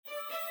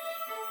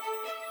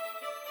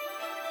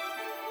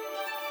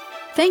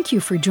Thank you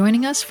for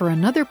joining us for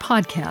another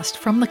podcast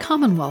from the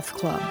Commonwealth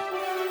Club.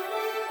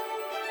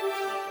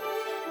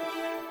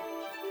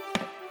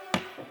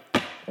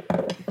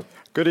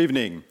 Good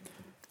evening,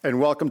 and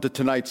welcome to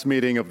tonight's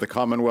meeting of the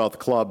Commonwealth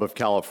Club of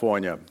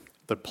California,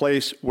 the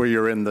place where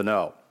you're in the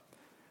know.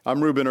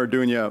 I'm Ruben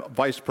Orduña,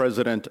 Vice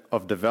President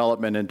of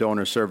Development and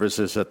Donor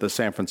Services at the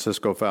San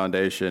Francisco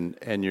Foundation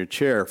and your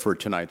chair for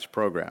tonight's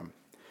program.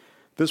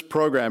 This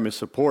program is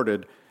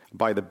supported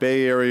by the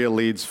Bay Area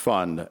Leads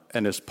Fund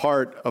and is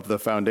part of the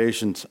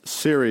Foundation's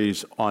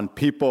series on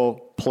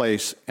people,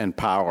 place, and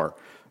power,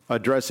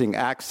 addressing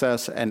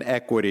access and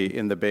equity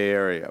in the Bay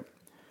Area.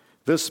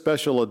 This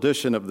special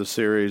edition of the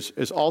series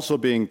is also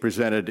being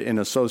presented in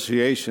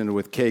association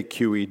with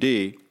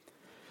KQED.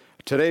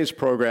 Today's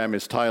program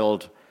is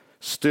titled,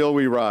 Still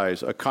We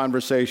Rise, a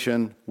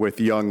Conversation with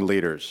Young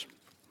Leaders.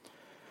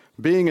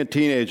 Being a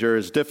teenager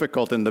is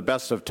difficult in the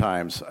best of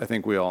times. I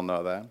think we all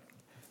know that.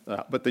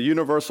 But the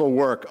universal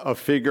work of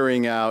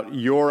figuring out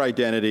your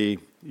identity,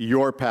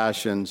 your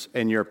passions,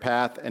 and your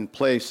path and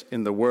place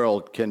in the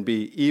world can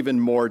be even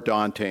more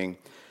daunting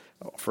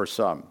for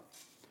some.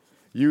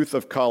 Youth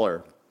of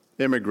color,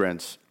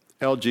 immigrants,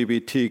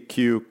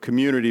 LGBTQ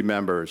community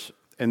members,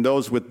 and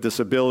those with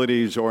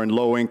disabilities or in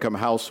low-income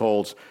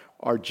households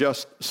are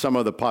just some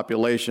of the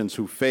populations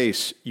who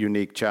face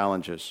unique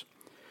challenges.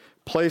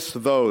 Place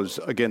those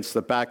against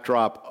the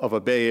backdrop of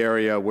a Bay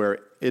Area where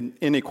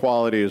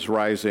inequality is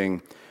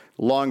rising,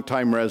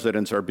 longtime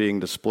residents are being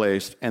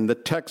displaced, and the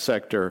tech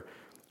sector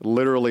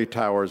literally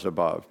towers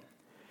above.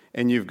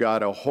 And you've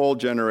got a whole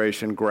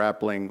generation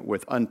grappling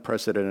with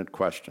unprecedented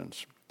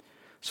questions.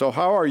 So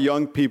how are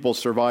young people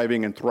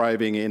surviving and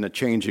thriving in a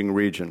changing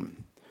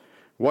region?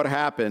 What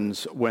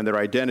happens when their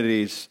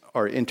identities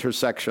are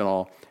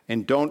intersectional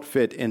and don't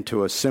fit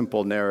into a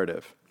simple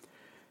narrative?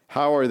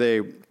 How are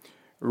they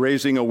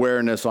raising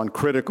awareness on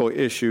critical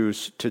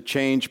issues to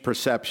change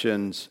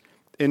perceptions,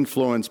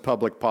 influence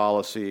public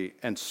policy,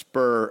 and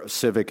spur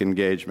civic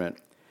engagement?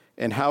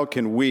 And how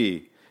can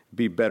we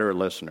be better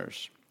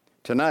listeners?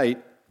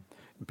 Tonight,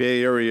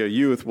 Bay Area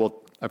youth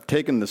will have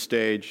taken the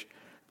stage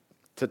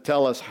to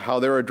tell us how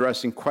they're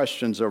addressing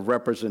questions of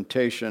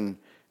representation,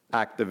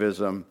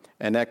 activism,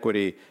 and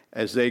equity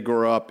as they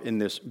grow up in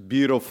this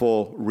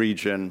beautiful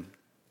region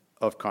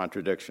of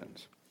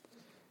contradictions.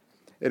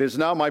 It is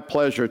now my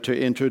pleasure to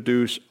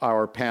introduce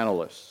our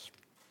panelists.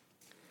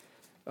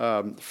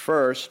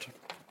 First,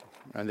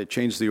 and they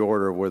changed the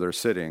order of where they're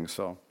sitting.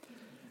 So,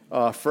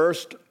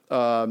 first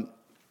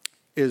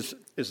is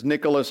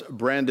Nicholas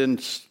Brandon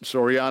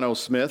Soriano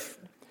Smith.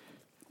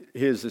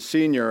 He is a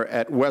senior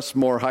at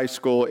Westmore High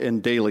School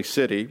in Daly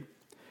City,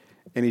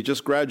 and he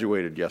just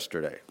graduated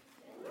yesterday.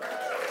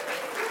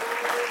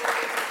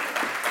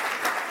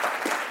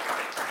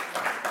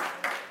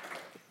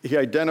 He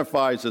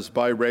identifies as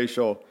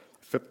biracial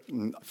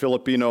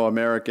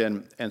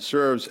Filipino-American and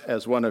serves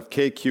as one of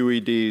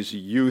KQED's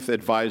Youth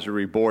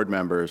Advisory Board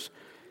members.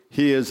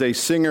 He is a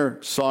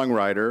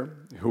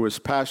singer-songwriter who is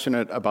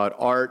passionate about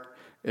art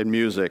and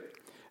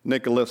music.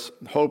 Nicholas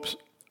hopes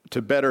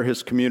to better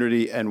his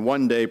community and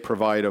one day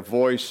provide a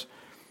voice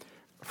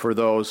for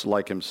those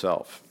like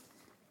himself.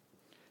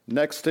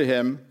 Next to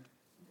him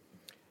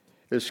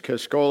is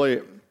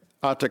Keshkoli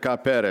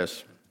Ataka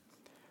Perez.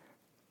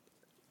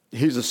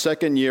 He's a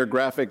second-year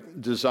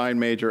graphic design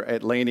major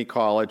at Laney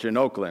College in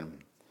Oakland.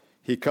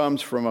 He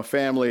comes from a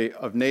family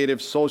of Native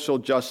social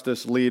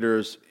justice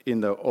leaders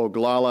in the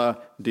Oglala,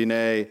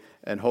 Diné,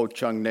 and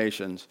Ho-Chunk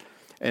nations,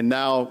 and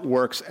now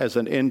works as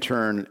an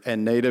intern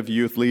and Native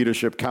Youth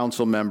Leadership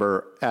Council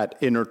member at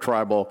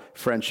Intertribal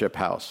Friendship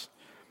House.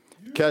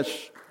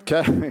 Kesh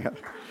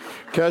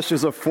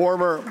is a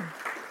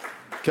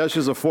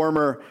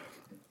former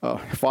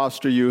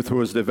foster youth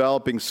who is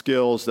developing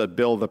skills that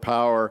build the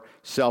power,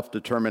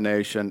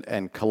 self-determination,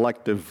 and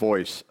collective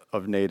voice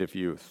of Native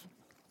youth.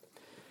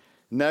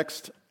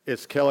 Next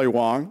is Kelly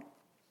Wong.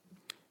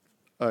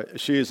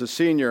 She is a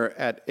senior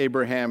at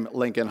Abraham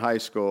Lincoln High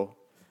School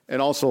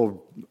and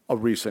also a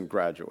recent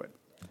graduate.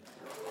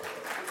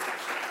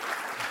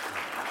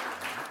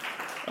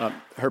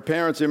 Her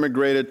parents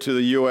immigrated to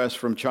the U.S.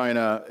 from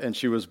China, and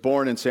she was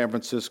born in San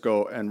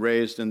Francisco and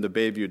raised in the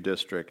Bayview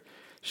district.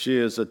 She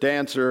is a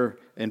dancer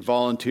and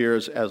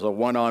volunteers as a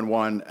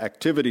one-on-one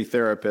activity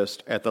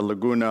therapist at the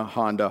Laguna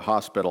Honda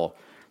Hospital.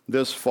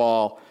 This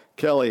fall,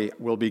 Kelly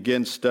will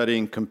begin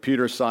studying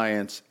computer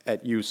science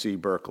at UC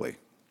Berkeley.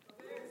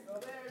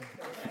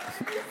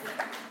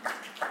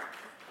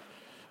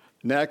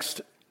 Next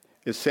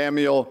is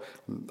Samuel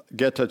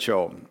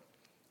Getachew.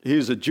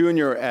 He's a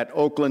junior at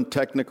Oakland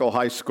Technical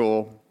High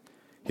School.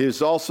 He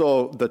is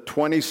also the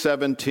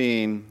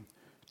 2017,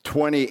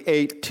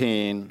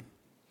 2018,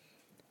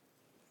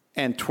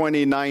 and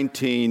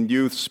 2019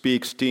 Youth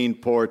Speaks Teen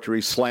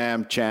Poetry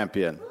Slam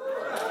champion.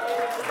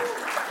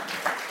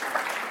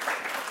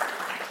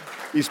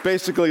 He's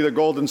basically the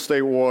Golden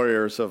State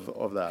Warriors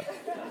of that.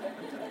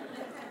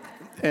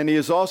 And he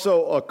is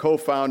also a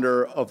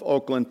co-founder of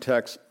Oakland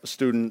Tech's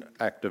Student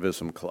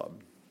Activism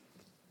Club.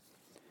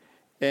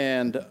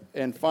 And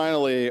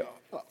finally,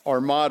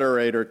 our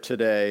moderator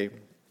today,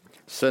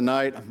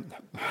 Sanait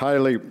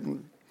Haile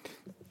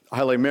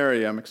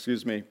Miriam,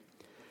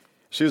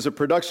 She is a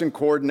production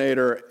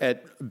coordinator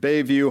at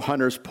Bayview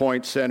Hunters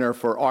Point Center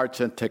for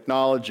Arts and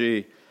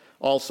Technology,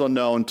 also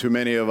known to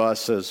many of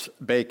us as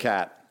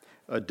BayCat,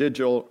 a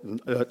digital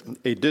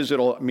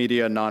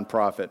media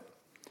nonprofit.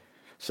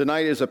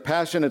 Sanait is a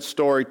passionate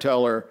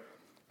storyteller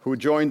who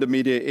joined the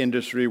media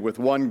industry with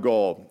one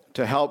goal: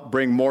 to help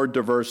bring more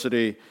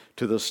diversity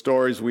to the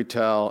stories we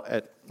tell.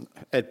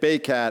 At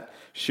BayCat,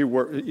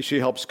 she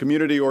helps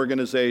community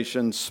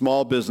organizations,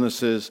 small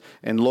businesses,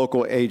 and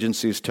local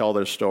agencies tell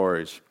their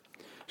stories.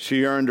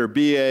 She earned her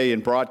BA in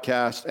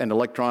Broadcast and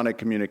Electronic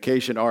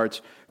Communication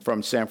Arts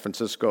from San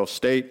Francisco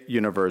State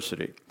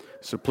University.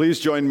 So please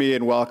join me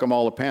and welcome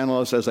all the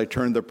panelists as I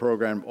turn the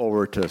program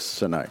over to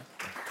Sanait.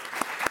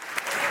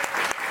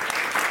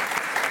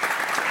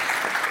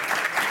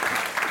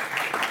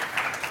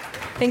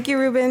 Thank you,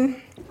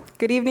 Ruben.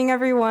 Good evening,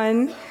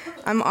 everyone.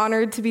 I'm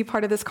honored to be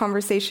part of this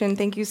conversation.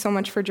 Thank you so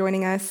much for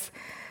joining us.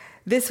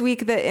 This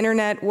week, the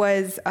internet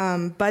was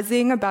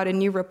buzzing about a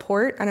new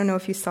report, I don't know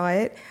if you saw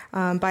it,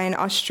 by an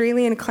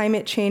Australian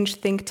climate change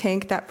think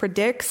tank that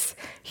predicts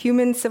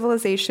human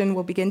civilization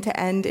will begin to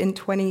end in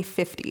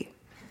 2050.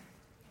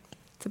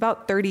 It's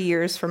about 30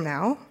 years from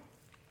now.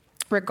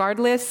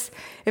 Regardless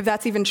if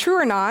that's even true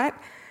or not,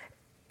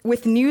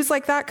 with news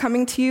like that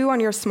coming to you on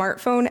your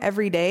smartphone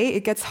every day,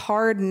 it gets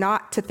hard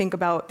not to think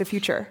about the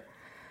future.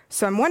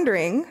 So I'm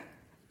wondering,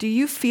 do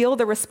you feel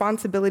the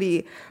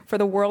responsibility for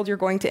the world you're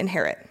going to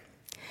inherit?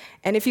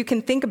 And if you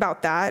can think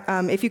about that,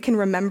 if you can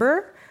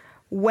remember,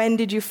 when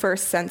did you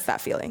first sense that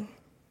feeling?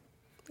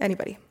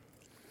 Anybody?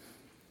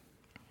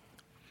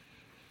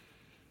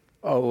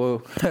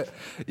 Oh, well,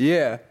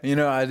 yeah.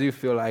 I do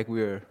feel like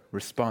we're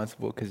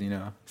responsible because,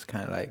 it's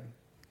kind of like,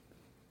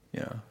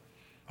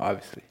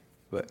 obviously.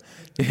 But,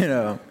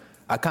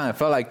 I kind of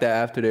felt like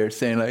that after they were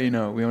saying, like,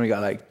 we only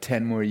got like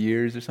 10 more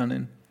years or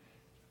something.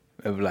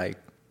 Of like,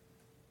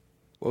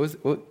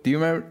 what do you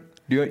remember?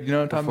 Do you know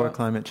what I'm talking Before about?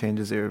 climate change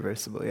is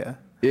irreversible, yeah.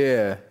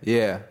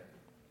 Yeah.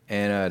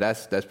 And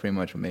that's pretty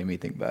much what made me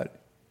think about it.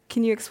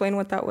 Can you explain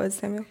what that was,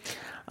 Samuel?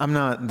 I'm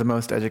not the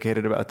most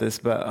educated about this,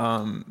 but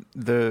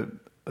the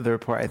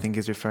report I think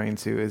he's referring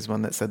to is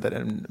one that said that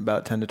in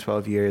about 10 to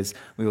 12 years,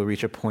 we will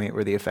reach a point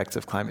where the effects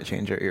of climate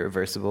change are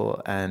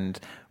irreversible and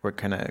we're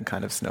going to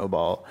kind of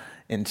snowball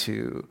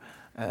into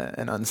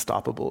an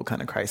unstoppable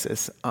kind of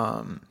crisis.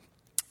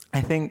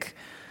 I think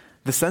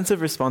the sense of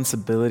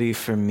responsibility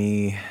for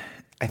me,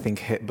 I think,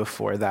 hit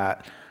before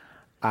that.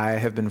 I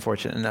have been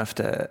fortunate enough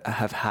to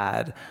have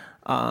had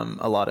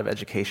a lot of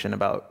education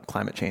about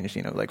climate change,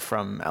 like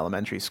from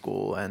elementary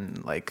school,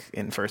 and like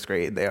in first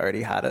grade, they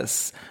already had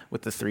us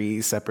with the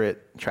 3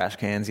 separate trash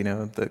cans,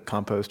 the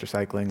compost,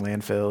 recycling,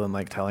 landfill, and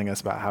like telling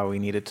us about how we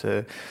needed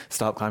to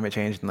stop climate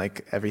change, and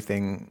like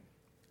everything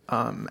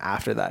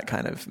after that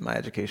kind of my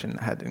education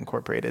had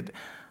incorporated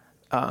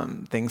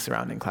things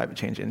surrounding climate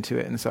change into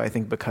it. And so I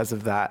think because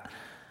of that,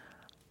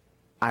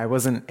 I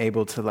wasn't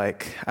able to I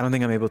don't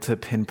think I'm able to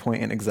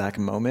pinpoint an exact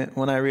moment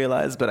when I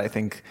realized, but I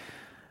think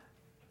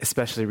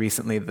especially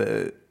recently,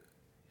 the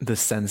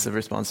sense of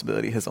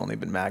responsibility has only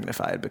been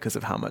magnified because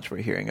of how much we're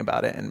hearing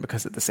about it, and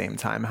because at the same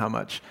time, how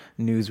much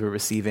news we're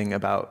receiving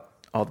about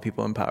all the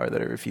people in power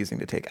that are refusing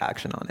to take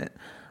action on it.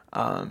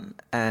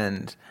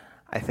 And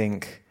I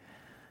think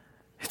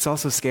it's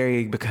also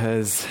scary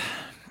because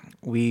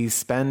we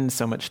spend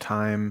so much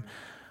time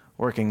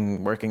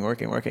working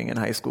in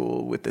high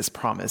school with this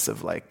promise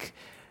of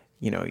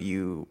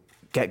you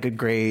get good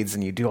grades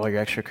and you do all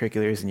your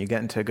extracurriculars and you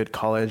get into a good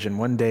college and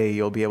one day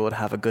you'll be able to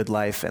have a good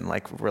life and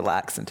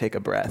relax and take a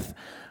breath.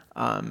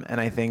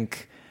 And I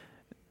think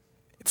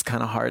it's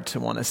kind of hard to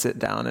want to sit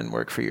down and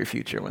work for your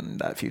future when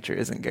that future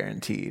isn't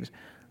guaranteed.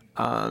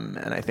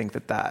 And I think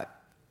that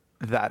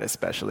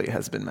especially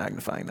has been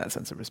magnifying that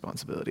sense of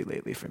responsibility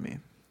lately for me.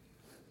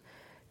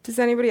 Does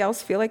anybody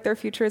else feel like their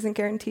future isn't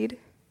guaranteed?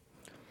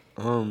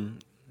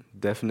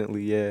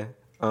 Definitely, yeah.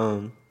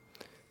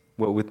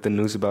 With the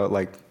news about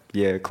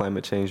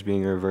climate change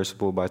being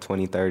irreversible by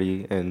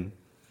 2030 and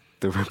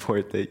the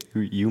report that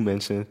you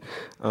mentioned,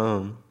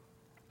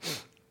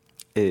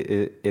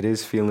 it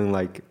is feeling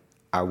like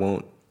I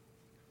won't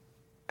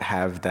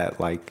have that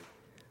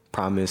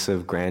promise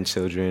of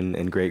grandchildren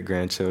and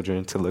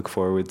great-grandchildren to look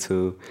forward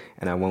to,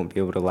 and I won't be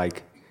able to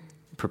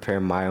prepare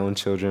my own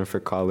children for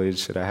college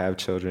should I have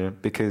children,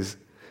 because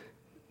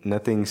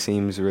nothing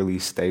seems really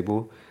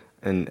stable,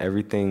 and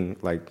everything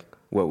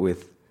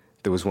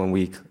there was 1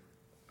 week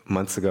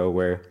months ago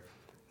where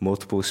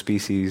multiple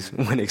species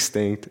went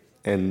extinct,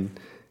 and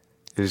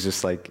it was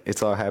just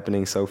it's all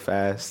happening so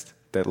fast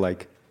that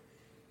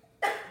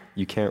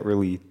you can't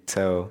really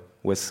tell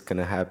what's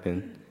gonna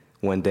happen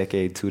 1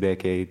 decade, 2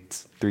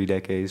 decades, 3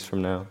 decades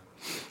from now.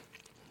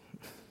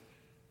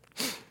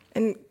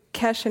 And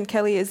Kesh and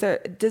Kelly,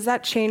 does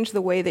that change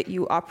the way that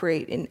you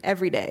operate in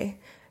every day,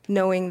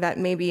 knowing that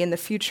maybe in the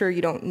future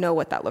you don't know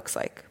what that looks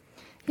like?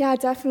 Yeah,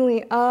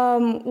 definitely.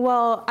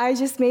 Well, I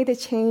just made the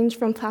change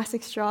from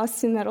plastic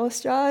straws to metal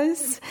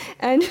straws,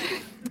 and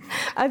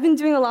I've been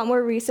doing a lot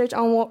more research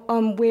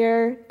on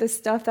where the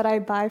stuff that I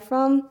buy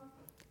from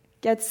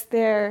gets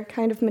their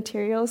kind of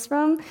materials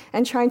from,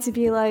 and trying to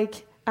be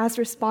like as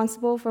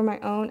responsible for my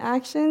own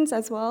actions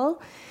as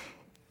well.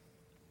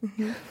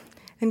 Mm-hmm.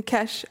 And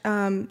Kesh,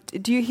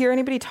 do you hear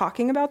anybody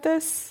talking about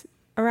this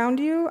around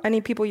you?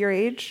 Any people your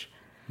age?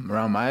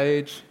 Around my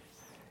age?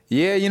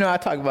 Yeah, I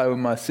talk about it with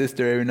my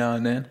sister every now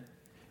and then.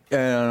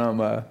 And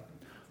what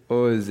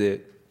was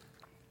it?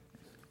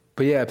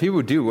 But yeah,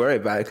 people do worry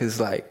about it because,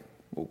 like,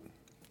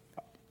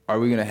 are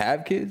we going to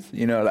have kids?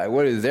 Like,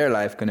 what is their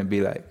life going to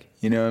be like?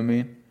 You know what I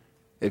mean?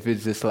 If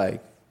it's just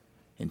like,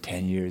 in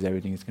 10 years,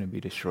 everything is going to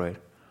be destroyed.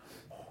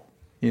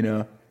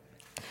 And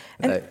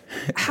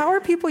how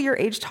are people your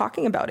age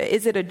talking about it?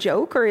 Is it a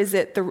joke, or is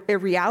it a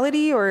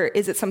reality, or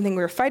is it something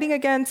we're fighting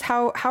against?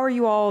 How are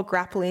you all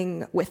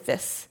grappling with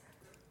this?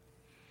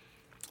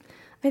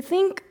 I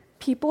think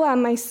people at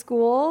my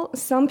school,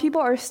 some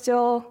people are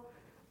still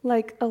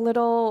like a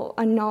little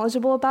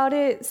unknowledgeable about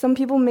it. Some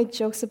people make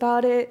jokes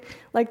about it.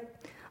 Like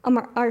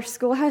our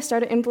school has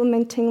started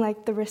implementing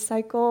like the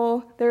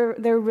recycle.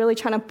 They're really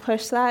trying to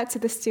push that to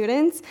the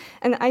students.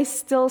 And I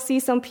still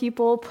see some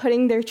people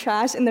putting their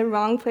trash in the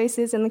wrong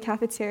places in the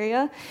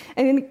cafeteria.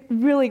 And it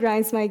really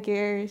grinds my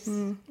gears.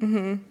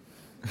 Mm-hmm.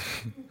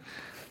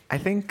 I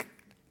think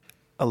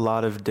a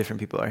lot of different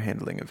people are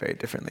handling it very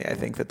differently. I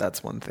think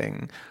that's one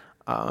thing.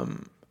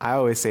 I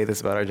always say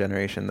this about our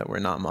generation, that we're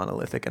not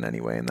monolithic in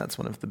any way, and that's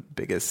one of the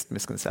biggest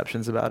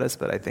misconceptions about us.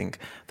 But I think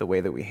the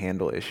way that we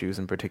handle issues,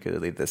 and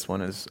particularly this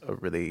one, is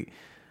really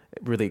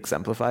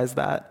exemplifies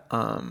that.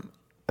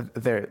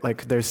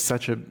 There's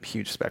such a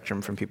huge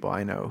spectrum from people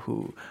I know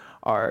who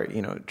are,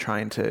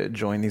 trying to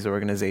join these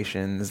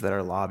organizations that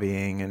are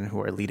lobbying and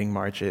who are leading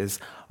marches,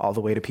 all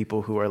the way to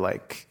people who are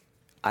like,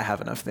 I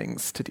have enough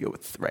things to deal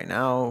with right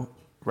now,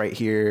 right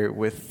here,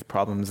 with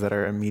problems that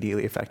are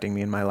immediately affecting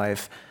me in my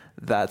life.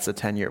 That's a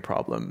 10-year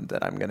problem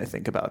that I'm going to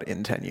think about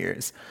in 10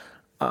 years.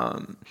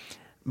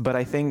 But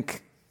I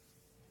think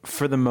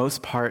for the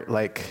most part,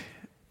 like,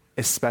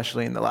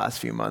 especially in the last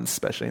few months,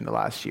 especially in the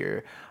last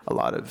year, a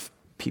lot of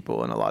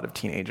people and a lot of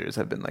teenagers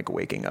have been like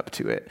waking up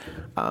to it.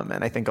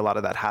 And I think a lot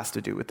of that has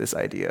to do with this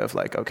idea of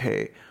like,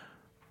 okay,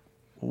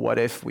 what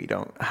if we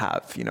don't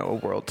have, a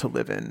world to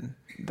live in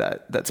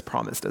that's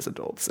promised as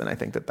adults? And I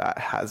think that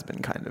has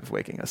been kind of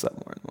waking us up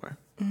more and more.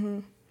 Mm-hmm.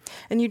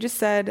 And you just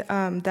said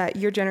that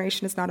your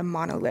generation is not a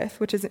monolith,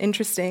 which is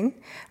interesting.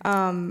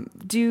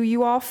 Do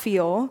you all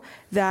feel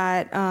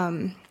that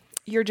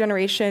your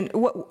generation,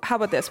 how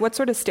about this? What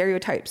sort of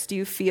stereotypes do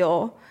you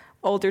feel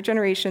older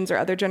generations or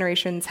other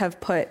generations have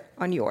put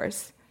on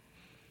yours?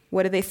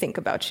 What do they think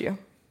about you?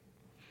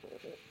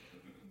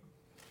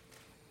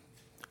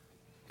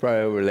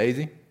 Probably we're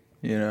lazy,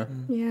 Yeah,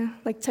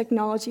 like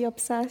technology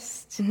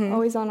obsessed,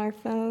 always on our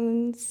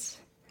phones.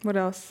 What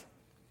else?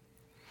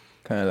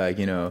 Kind of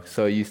like,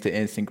 so used to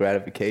instant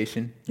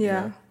gratification.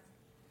 Yeah.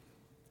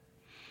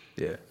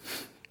 Yeah.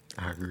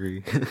 I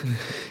agree.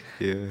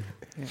 Yeah.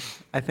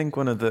 I think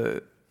one of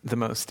the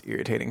most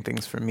irritating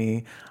things for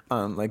me,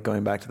 like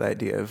going back to the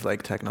idea of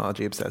like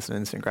technology obsessed and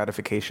instant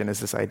gratification, is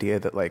this idea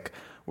that like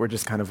we're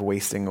just kind of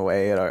wasting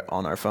away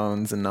on our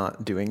phones and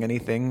not doing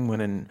anything, when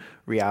in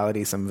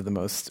reality some of the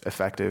most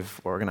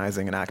effective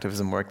organizing and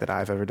activism work that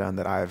I've ever done,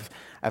 that I've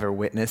ever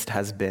witnessed,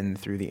 has been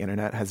through the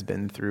internet, has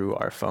been through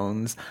our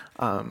phones.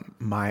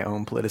 My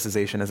own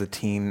politicization as a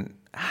teen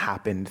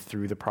happened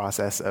through the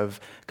process of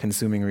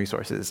consuming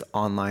resources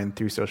online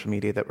through social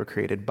media that were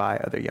created by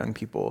other young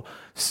people.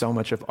 So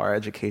much of our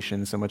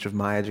education, so much of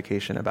my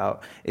education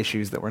about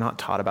issues that we're not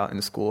taught about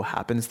in school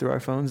happens through our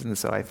phones. And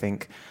so I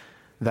think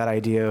that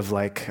idea of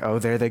like, oh,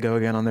 there they go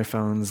again on their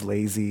phones,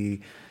 lazy,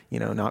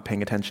 not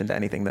paying attention to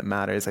anything that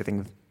matters. I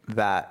think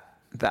that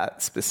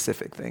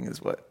specific thing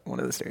is one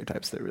of the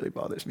stereotypes that really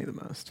bothers me the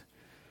most.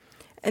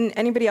 And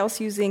anybody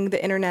else using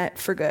the internet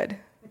for good?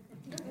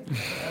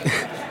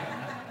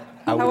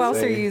 How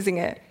else are you using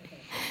it?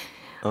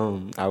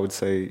 I would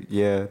say,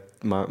 yeah,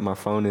 my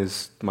phone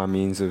is my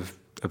means of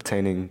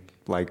obtaining,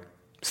 like,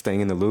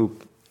 staying in the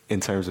loop in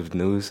terms of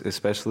news,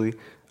 especially.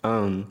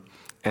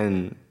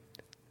 And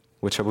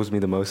what troubles me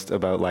the most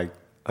about, like,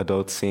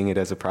 adults seeing it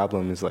as a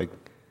problem is, like,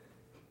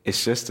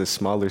 it's just a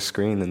smaller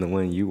screen than the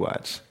one you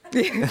watch.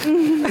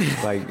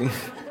 Like,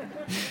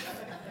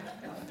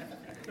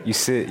 you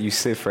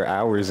sit for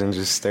hours and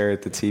just stare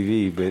at the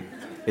TV, but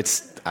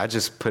I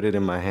just put it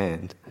in my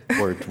hand,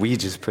 or we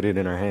just put it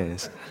in our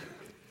hands.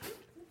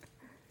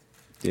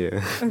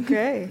 Yeah.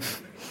 Okay.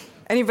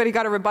 Anybody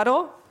got a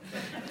rebuttal?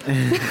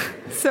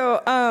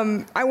 So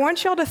I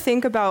want y'all to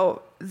think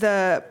about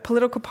the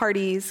political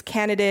parties,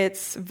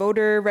 candidates,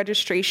 voter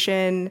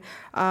registration,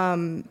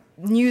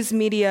 news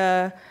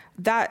media.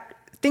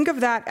 Think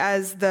of that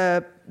as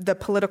the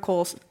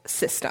political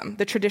system,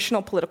 the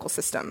traditional political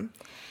system.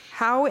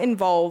 How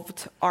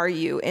involved are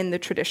you in the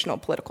traditional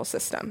political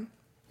system?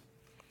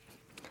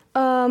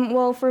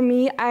 Well, for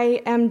me,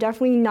 I am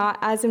definitely not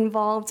as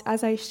involved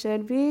as I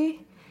should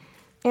be.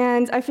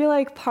 And I feel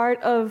like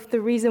part of the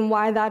reason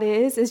why that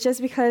is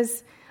just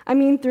because,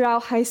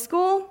 throughout high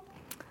school,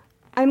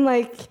 I'm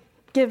like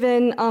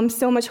given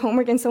so much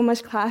homework and so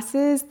much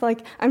classes.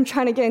 Like, I'm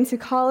trying to get into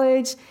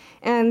college,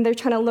 and they're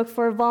trying to look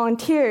for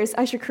volunteers,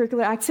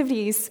 extracurricular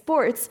activities,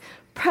 sports,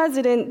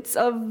 presidents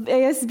of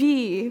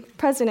ASB,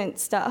 president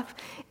stuff.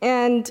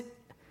 And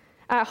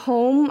at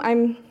home,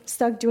 I'm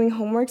stuck doing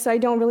homework, so I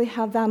don't really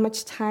have that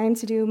much time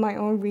to do my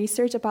own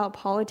research about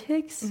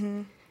politics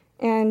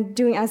and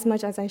doing as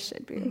much as I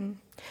should be.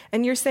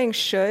 And you're saying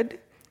should.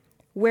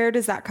 Where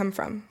does that come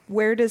from?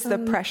 Where does the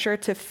pressure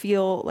to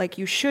feel like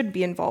you should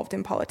be involved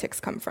in politics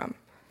come from?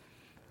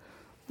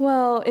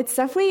 Well, it's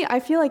definitely,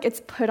 I feel like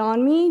it's put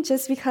on me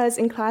just because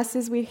in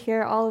classes we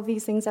hear all of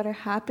these things that are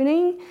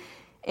happening.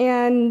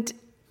 And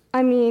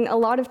I mean, a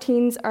lot of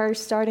teens are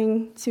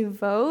starting to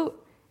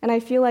vote, and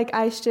I feel like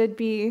I should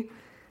be,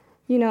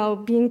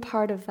 being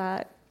part of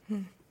that.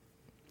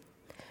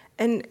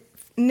 And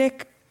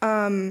Nick,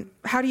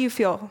 how do you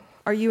feel?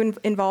 Are you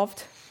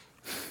involved?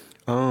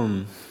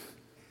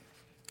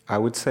 I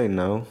would say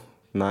no,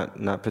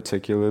 not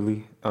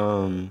particularly.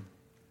 I'm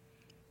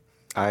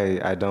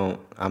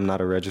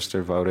not a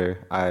registered voter.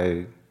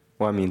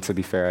 To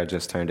be fair, I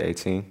just turned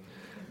 18.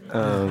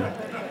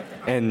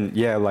 And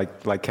yeah,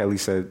 like Kelly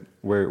said,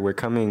 we're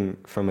coming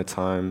from a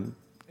time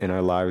in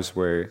our lives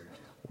where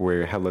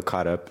we're hella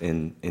caught up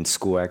in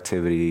school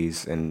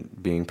activities and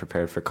being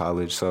prepared for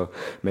college. So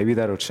maybe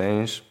that'll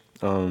change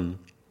in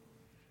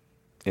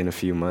a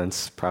few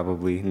months,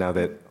 probably, now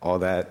that all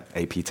that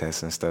AP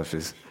tests and stuff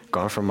is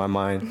gone from my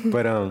mind.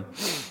 But no,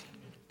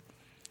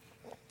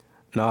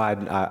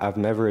 I've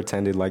never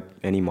attended like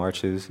any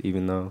marches,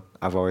 even though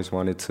I've always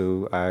wanted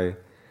to. I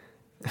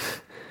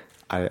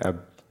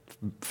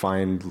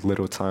find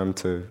little time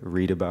to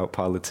read about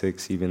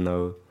politics, even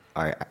though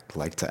I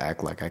like to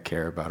act like I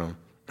care about them.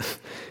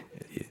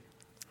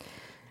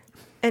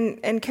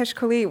 And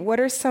Keshkali, what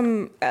are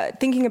some,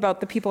 thinking about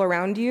the people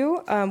around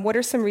you, what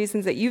are some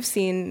reasons that you've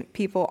seen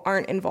people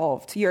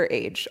your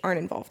age, aren't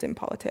involved in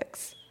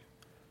politics?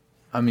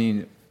 I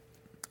mean,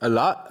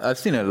 I've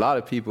seen a lot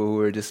of people who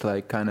are just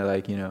like, kind of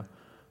like,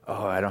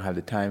 oh, I don't have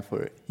the time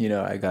for it.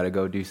 I got to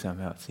go do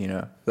something else,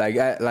 Like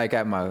at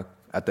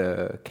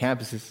the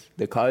campuses,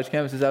 the college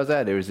campuses I was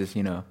at, there was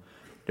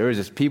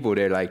just people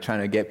there like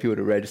trying to get people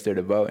to register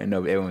to vote, and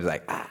everyone was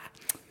like,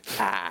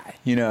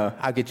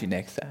 I'll get you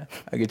next time.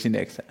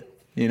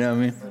 You know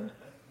what I mean?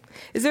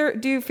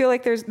 Do you feel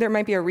like there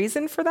might be a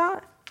reason for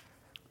that?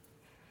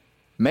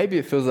 Maybe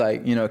it feels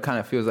like, it kind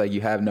of feels like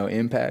you have no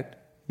impact,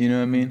 you know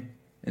what I mean?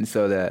 And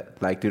so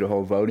that, like, through the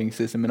whole voting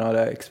system and all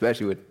that,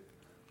 especially with,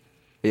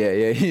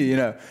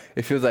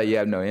 it feels like you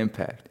have no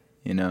impact,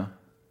 Do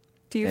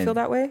you feel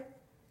that way?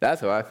 That's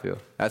how I feel.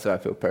 That's how I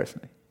feel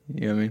personally.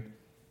 You know what I mean?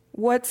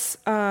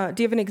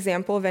 Do you have an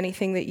example of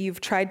anything that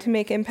you've tried to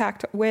make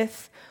impact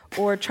with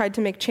or tried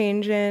to make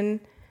change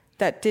in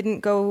that didn't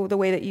go the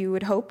way that you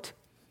had hoped?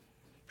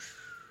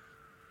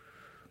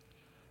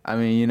 I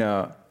mean,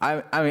 I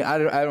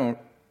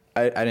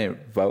didn't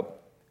vote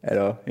at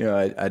all.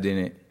 I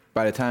didn't.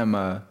 By the time,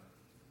 I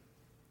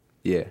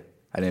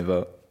didn't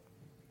vote.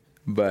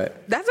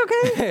 But that's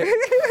okay.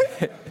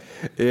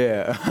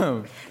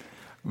 Yeah.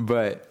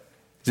 But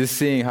just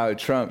seeing how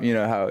Trump,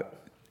 how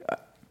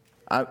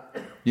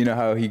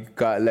he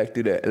got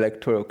elected at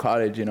Electoral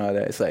College and all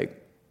that, it's like,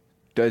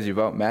 does your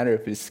vote matter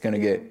if it's going to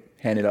get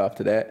handed off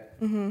to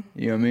that? Mm-hmm.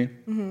 You know what I mean?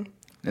 Mm-hmm.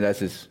 And that's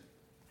just.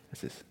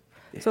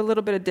 Yeah. So a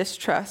little bit of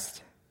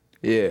distrust.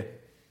 Yeah.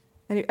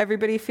 And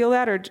everybody feel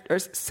that, or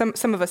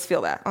some of us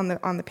feel that on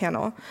the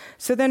panel.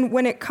 So then,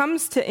 when it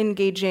comes to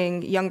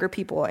engaging younger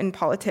people in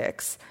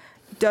politics,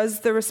 does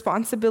the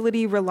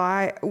responsibility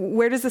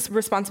where does this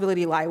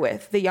responsibility lie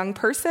with the young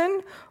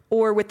person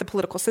or with the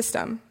political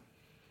system?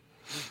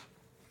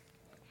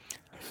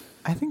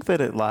 I think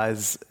that it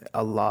lies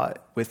a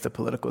lot with the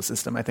political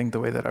system. I think the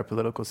way that our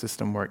political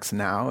system works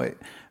now, it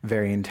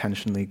very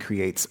intentionally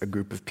creates a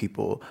group of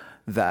people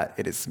that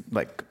it is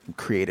like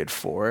created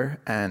for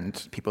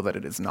and people that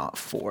it is not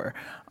for.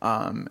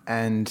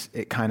 And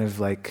it kind of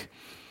like,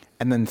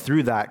 and then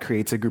through that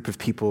creates a group of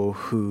people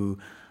who,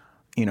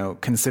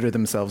 consider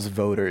themselves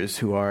voters,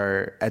 who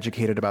are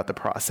educated about the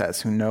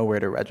process, who know where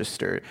to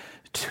register,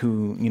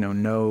 to,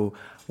 know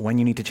when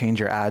you need to change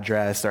your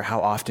address or how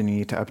often you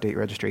need to update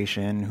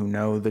registration, who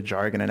know the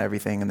jargon and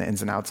everything and the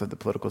ins and outs of the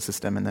political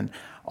system, and then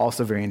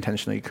also very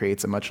intentionally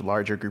creates a much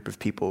larger group of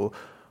people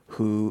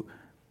who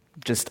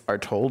just are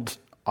told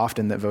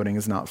often that voting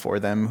is not for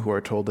them, who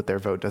are told that their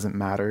vote doesn't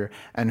matter,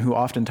 and who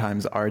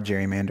oftentimes are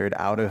gerrymandered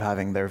out of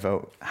having their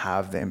vote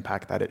have the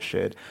impact that it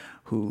should,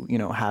 who,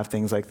 have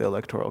things like the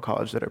Electoral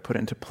College that are put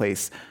into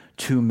place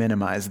to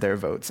minimize their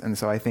votes. And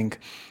so I think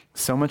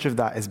so much of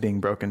that is being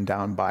broken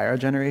down by our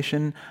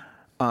generation.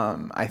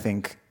 I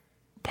think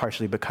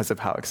partially because of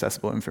how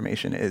accessible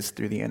information is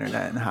through the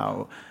internet and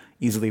how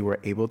easily we're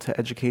able to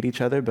educate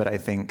each other. But I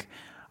think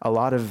a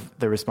lot of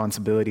the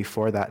responsibility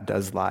for that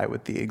does lie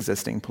with the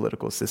existing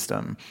political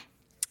system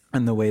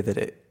and the way that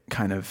it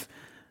kind of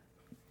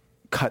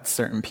cuts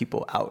certain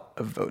people out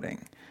of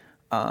voting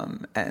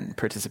and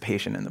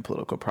participation in the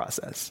political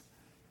process.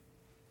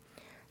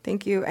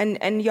 Thank you.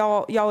 And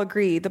y'all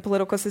agree the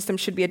political system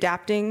should be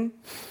adapting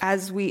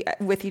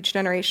with each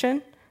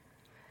generation?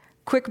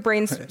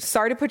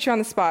 Sorry to put you on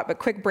the spot, but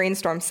quick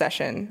brainstorm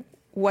session.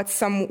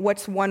 What's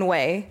one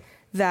way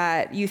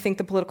that you think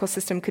the political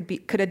system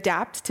could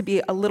adapt to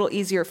be a little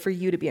easier for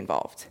you to be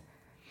involved?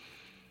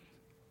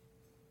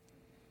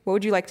 What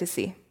would you like to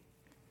see?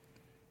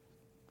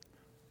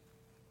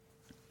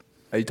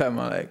 Are you talking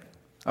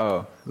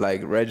about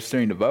like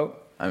registering to vote?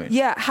 I mean,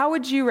 yeah. How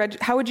would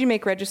you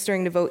make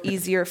registering to vote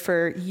easier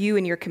for you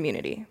and your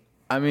community?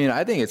 I mean,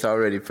 I think it's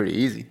already pretty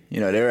easy.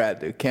 They're at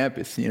the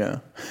campus.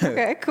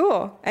 Okay,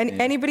 cool. And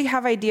Anybody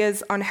have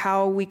ideas on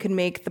how we could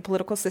make the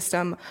political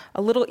system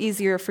a little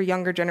easier for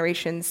younger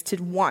generations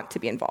to want to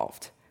be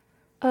involved?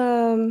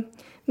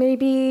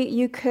 Maybe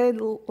you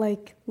could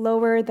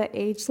lower the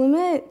age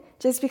limit,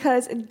 just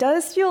because it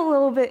does feel a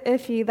little bit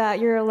iffy that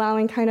you're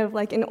allowing kind of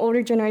like an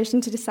older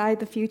generation to decide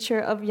the future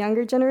of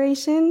younger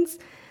generations.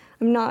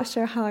 I'm not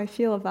sure how I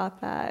feel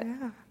about that.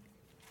 Yeah.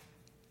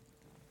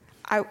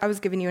 I was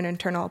giving you an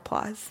internal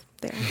applause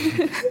there.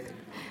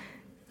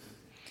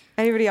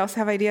 Anybody else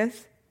have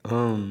ideas?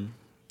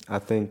 I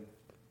think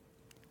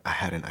I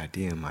had an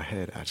idea in my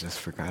head. I just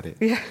forgot it.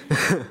 Yeah.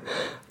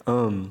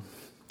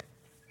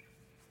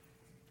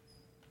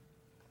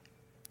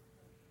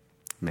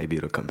 Maybe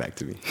it'll come back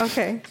to me.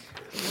 Okay.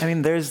 I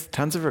mean, there's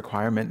tons of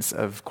requirements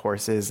of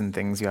courses and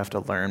things you have to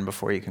learn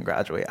before you can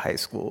graduate high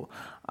school.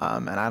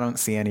 And I don't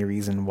see any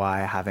reason why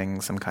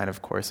having some kind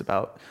of course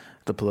about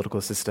the political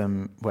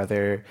system,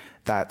 whether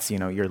that's,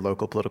 your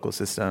local political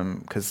system,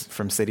 because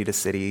from city to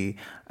city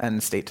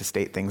and state to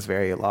state, things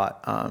vary a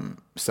lot.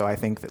 So I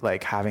think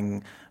that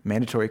having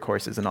mandatory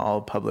courses in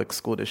all public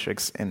school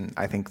districts in,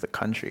 I think, the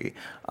country,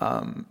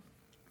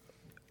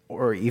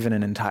 or even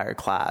an entire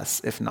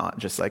class, if not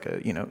just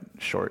a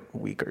short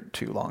week or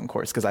two long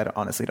course, because I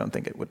honestly don't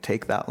think it would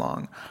take that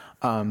long,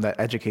 that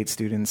educates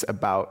students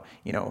about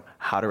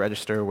how to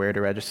register, where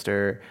to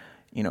register,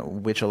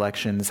 which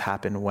elections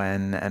happen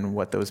when, and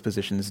what those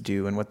positions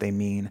do and what they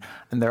mean.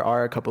 And there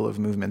are a couple of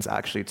movements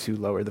actually to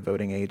lower the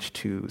voting age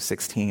to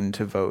 16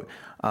 to vote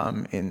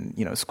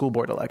in school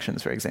board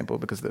elections, for example,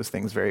 because those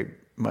things very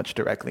much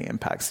directly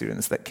impact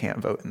students that can't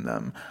vote in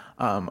them.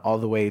 All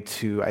the way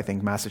to, I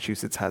think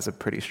Massachusetts has a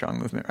pretty strong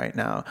movement right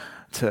now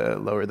to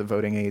lower the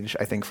voting age,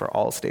 I think, for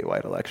all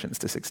statewide elections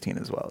to 16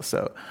 as well.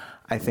 So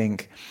I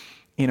think,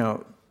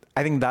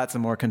 I think that's a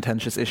more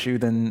contentious issue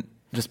than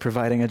just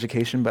providing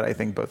education, but I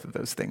think both of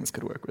those things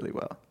could work really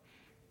well.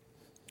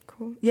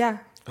 Cool. Yeah.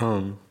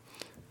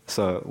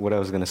 So what I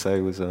was going to say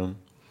was,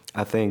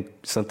 I think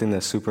something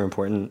that's super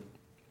important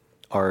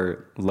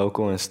are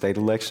local and state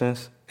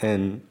elections.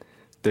 And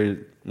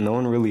no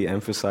one really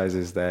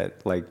emphasizes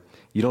that,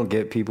 you don't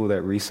get people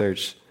that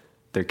research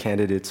their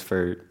candidates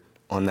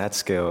on that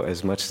scale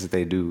as much as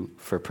they do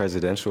for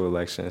presidential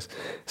elections.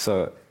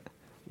 So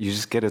you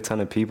just get a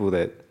ton of people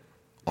that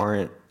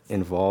aren't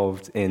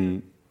involved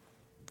in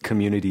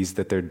communities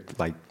that they're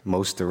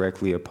most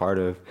directly a part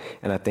of.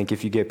 And I think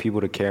if you get people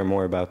to care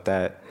more about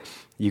that,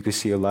 you could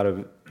see a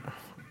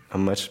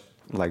much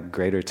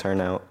greater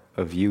turnout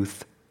of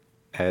youth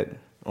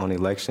on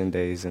election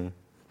days. And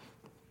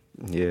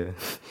yeah.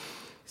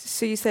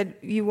 So you said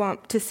you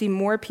want to see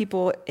more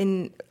people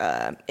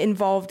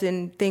involved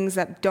in things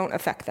that don't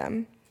affect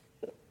them.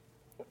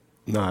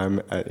 No,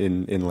 I'm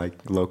in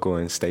local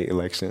and state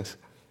elections.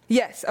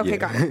 Yes. Okay.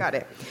 Yeah. Got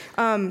it.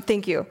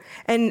 Thank you.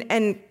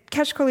 And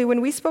Keshkoli,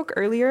 when we spoke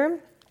earlier,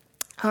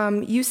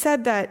 you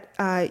said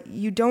that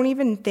you don't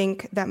even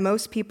think that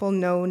most people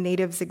know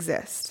natives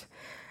exist.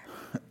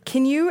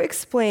 Can you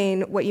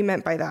explain what you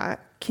meant by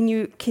that? Can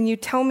you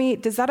tell me,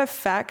 does that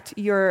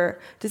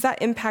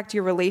impact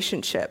your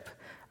relationship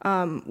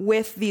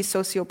with these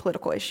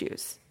socio-political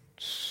issues?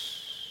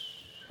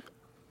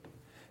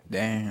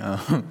 Dang.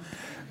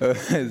 What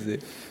is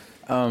it?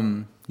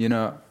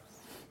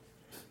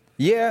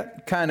 Yeah,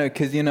 kind of,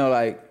 because, we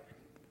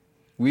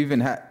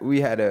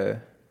had the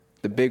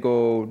big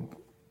old,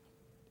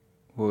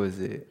 what was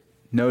it?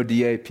 No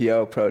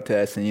DAPL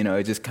protest, and,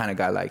 it just kind of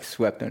got,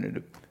 swept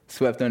under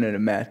the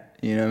mat,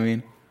 you know what I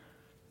mean?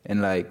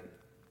 And,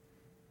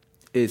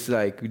 it's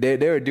they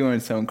were doing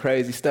some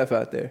crazy stuff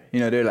out there.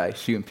 They're,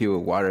 shooting people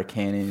with water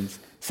cannons,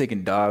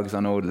 sicking dogs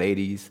on old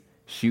ladies,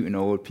 shooting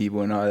old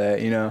people and all that,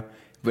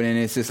 But then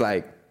it's just,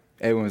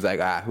 everyone's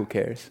who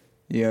cares?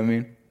 You know what I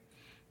mean?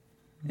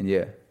 And,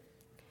 yeah.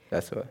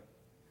 That's what.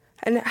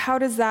 And how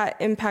does that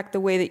impact the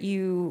way that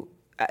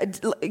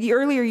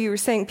earlier you were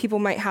saying people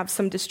might have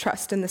some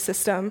distrust in the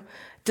system.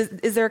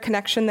 Is there a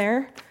connection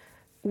there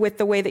with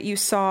the way that you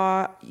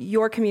saw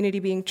your community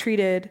being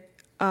treated,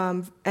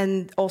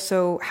 and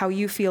also how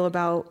you feel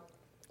about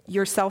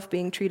yourself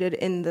being treated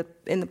in the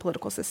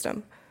political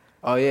system?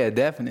 Oh yeah,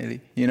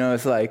 definitely.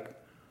 It's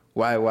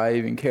why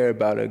even care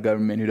about a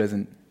government who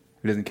doesn't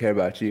care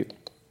about you?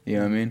 You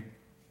know what I mean?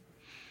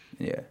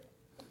 Yeah.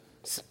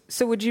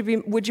 So would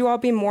you all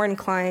be more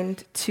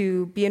inclined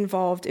to be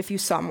involved if you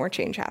saw more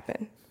change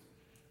happen?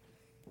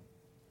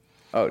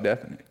 Oh,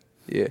 definitely.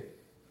 Yeah.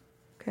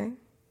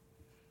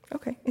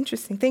 Okay,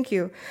 interesting. Thank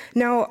you.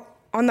 Now,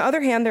 On the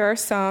other hand, there are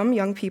some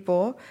young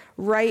people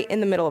right in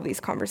the middle of these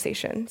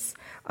conversations.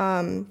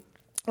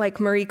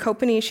 Like Marie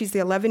Copany, she's the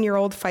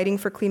 11-year-old fighting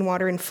for clean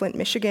water in Flint,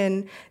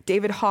 Michigan.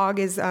 David Hogg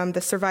is the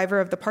survivor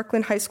of the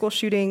Parkland High School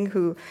shooting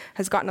who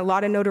has gotten a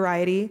lot of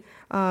notoriety.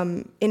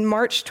 In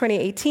March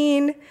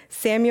 2018,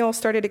 Samuel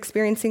started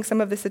experiencing some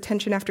of this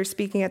attention after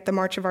speaking at the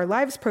March of Our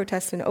Lives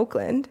protest in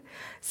Oakland.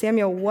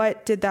 Samuel,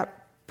 what did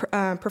that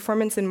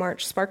performance in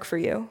March spark for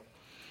you?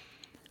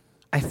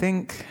 I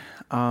think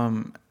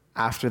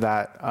after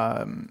that,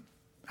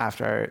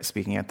 after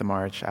speaking at the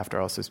march, after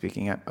also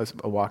speaking at a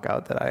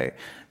walkout that I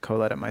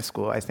co-led at my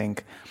school, I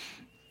think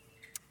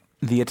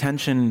the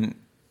attention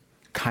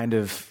kind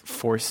of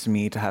forced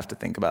me to have to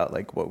think about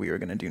like what we were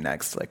going to do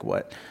next, like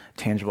what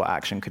tangible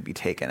action could be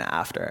taken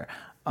after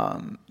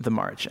the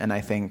march. And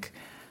I think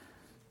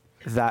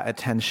that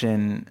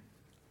attention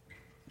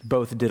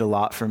both did a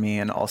lot for me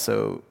and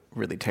also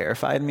really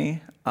terrified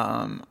me.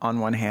 On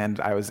one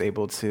hand, I was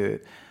able to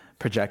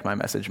project my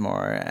message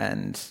more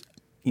and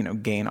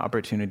gain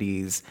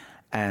opportunities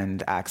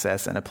and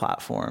access and a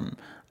platform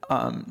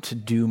to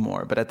do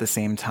more. But at the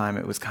same time,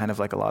 it was kind of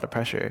like a lot of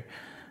pressure,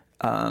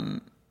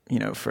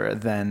 for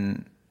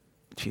then,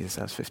 Jesus,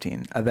 I was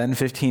 15, a then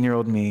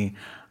 15-year-old me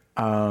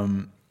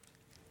to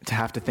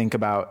have to think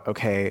about,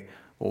 okay,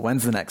 well,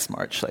 when's the next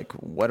march? Like,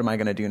 what am I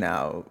going to do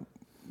now?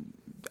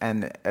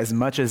 And as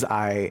much as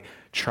I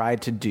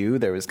tried to do,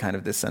 there was kind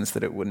of this sense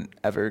that it wouldn't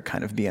ever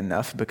kind of be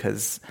enough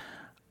because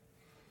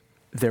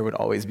there would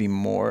always be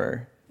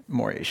more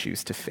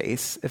issues to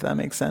face, if that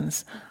makes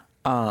sense.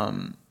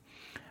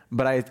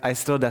 But I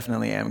still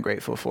definitely am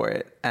grateful for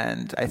it.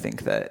 And I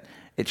think that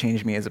it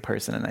changed me as a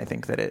person. And I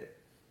think that it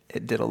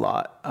did a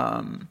lot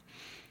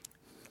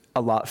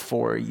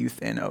for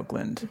youth in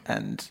Oakland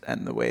and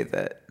the way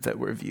that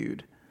we're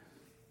viewed.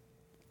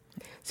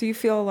 So you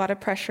feel a lot of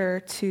pressure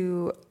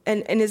to,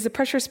 and is the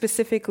pressure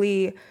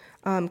specifically,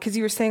 because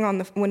you were saying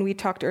when we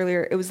talked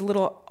earlier, it was a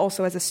little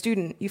also as a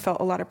student, you felt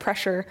a lot of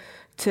pressure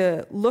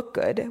to look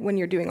good when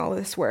you're doing all of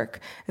this work.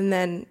 And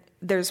then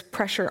there's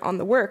pressure on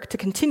the work to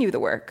continue the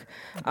work.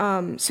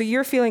 So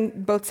you're feeling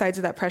both sides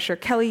of that pressure.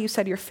 Kelly, you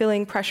said you're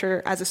feeling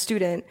pressure as a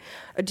student.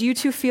 Do you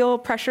two feel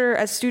pressure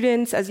as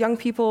students, as young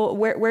people?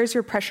 Where's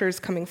your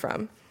pressures coming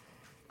from?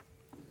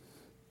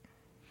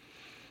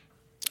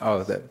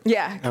 Oh, that.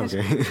 Yeah,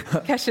 Okay.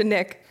 Kesha,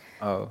 Nick.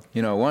 Oh,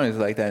 one is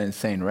like that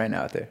insane rent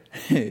out there.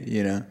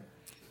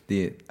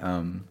 It's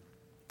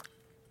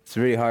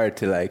really hard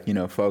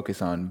to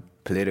focus on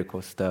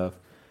political stuff,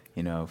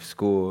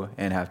 school,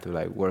 and have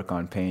to work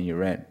on paying your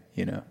rent,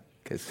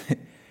 because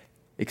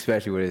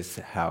especially when it's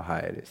how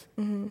high it is.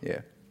 Mm-hmm.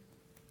 Yeah.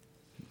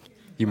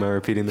 You mind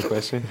repeating the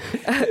question?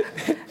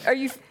 Are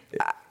you?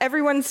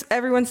 Everyone's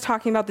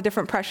talking about the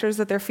different pressures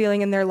that they're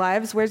feeling in their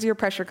lives. Where's your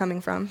pressure coming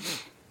from?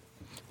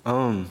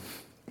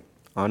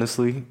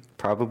 Honestly,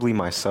 probably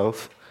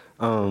myself.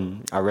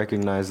 I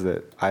recognize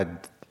that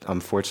I'm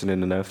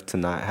fortunate enough to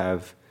not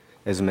have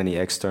as many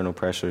external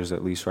pressures,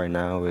 at least right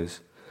now,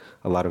 as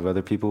a lot of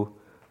other people.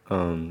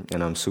 And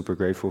I'm super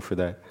grateful for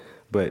that.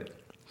 But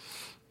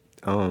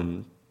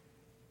I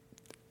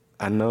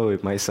know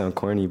it might sound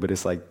corny, but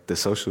it's like the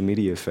social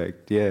media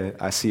effect. Yeah,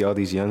 I see all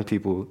these young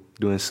people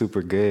doing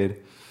super good,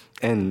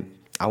 and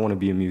I want to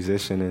be a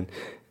musician. And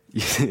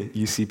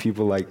you see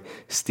people like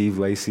Steve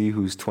Lacy,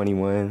 who's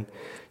 21.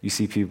 You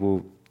see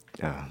people,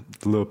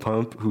 Lil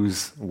Pump,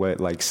 who's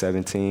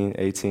 17,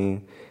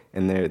 18,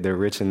 and they're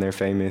rich and they're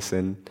famous.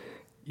 And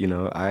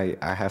I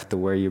have to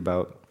worry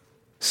about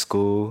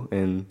school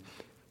and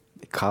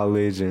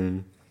college,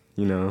 and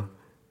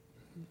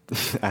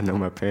I know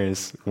my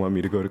parents want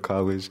me to go to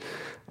college,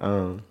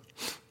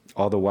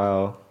 all the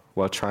while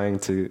trying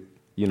to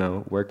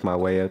work my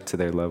way up to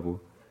their level.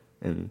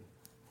 And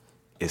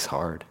it's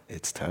hard,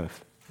 it's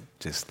tough,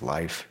 just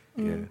life.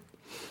 Yeah.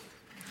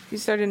 You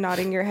started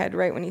nodding your head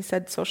right when you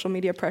said social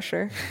media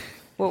pressure.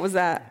 What was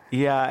that?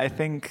 Yeah, I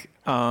think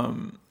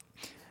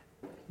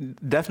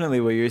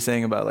definitely what you're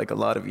saying about a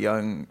lot of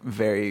young,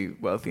 very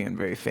wealthy and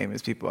very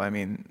famous people. I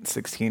mean,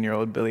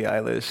 16-year-old Billie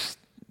Eilish,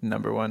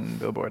 #1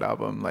 Billboard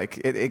album.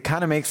 It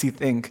kind of makes you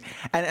think.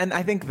 And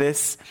I think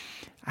this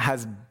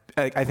has,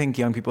 I think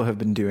young people have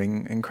been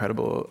doing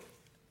incredible,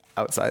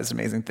 outsized,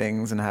 amazing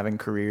things and having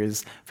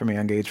careers from a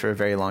young age for a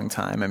very long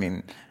time. I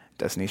mean,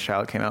 Destiny's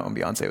Child came out when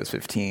Beyonce was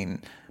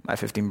 15. My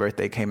 15th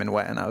birthday came in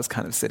wet, and I was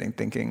kind of sitting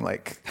thinking,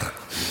 I'm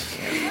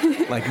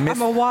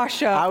a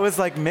wash up. I was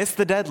missed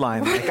the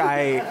deadline. But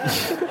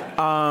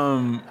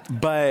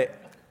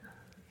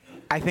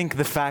I think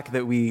the fact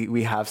that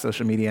we have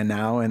social media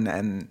now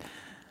and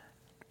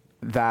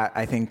that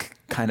I think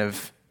kind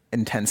of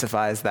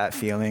intensifies that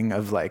feeling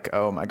of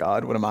oh my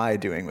God, what am I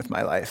doing with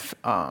my life?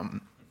 And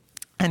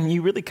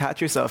you really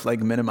catch yourself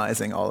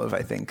minimizing all of,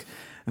 I think,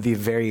 the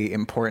very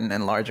important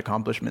and large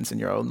accomplishments in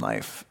your own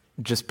life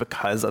just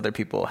because other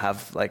people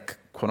have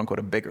quote unquote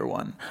a bigger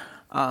one.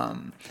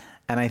 And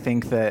I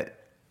think that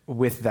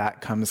with that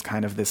comes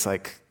kind of this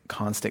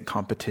constant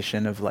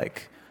competition of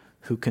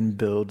who can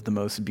build the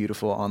most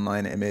beautiful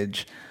online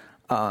image.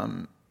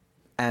 And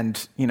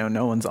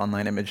no one's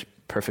online image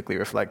perfectly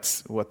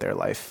reflects what their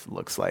life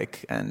looks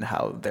like and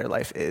how their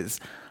life is.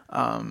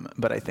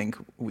 But I think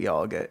we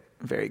all get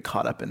very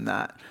caught up in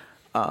that.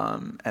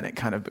 And it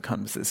kind of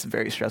becomes this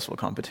very stressful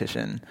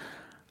competition.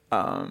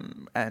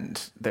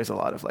 And there's a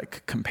lot of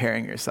like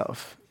comparing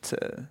yourself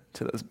to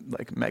those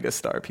like mega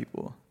star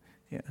people.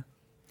 Yeah.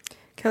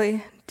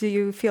 Kelly, do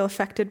you feel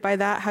affected by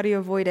that? How do you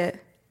avoid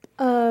it?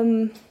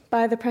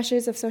 By the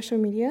pressures of social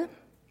media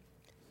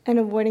and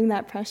avoiding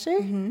that pressure.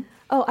 Mm-hmm.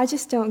 Oh, I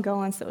just don't go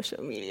on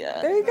social media.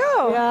 There you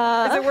go.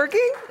 Yeah. Is it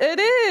working? It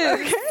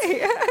is.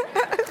 Okay.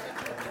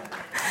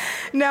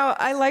 Now,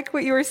 I like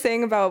what you were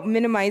saying about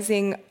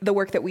minimizing the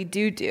work that we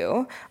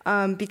do,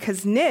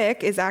 because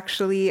Nick is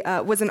actually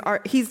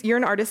you're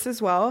an artist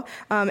as well,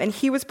 and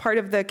he was part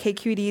of the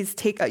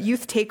KQED's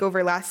youth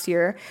takeover last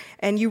year,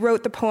 and you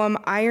wrote the poem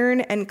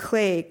 "Iron and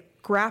Clay: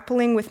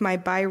 Grappling with My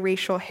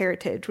Biracial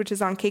Heritage," which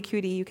is on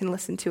KQED. You can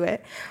listen to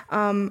it.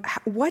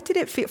 What did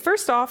it feel?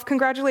 First off,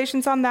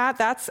 congratulations on that.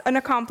 That's an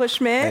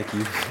accomplishment.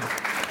 Thank you.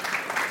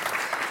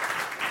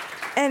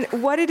 And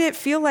what did it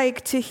feel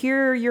like to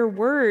hear your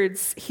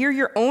words, hear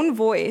your own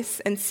voice,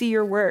 and see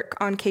your work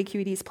on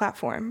KQED's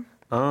platform?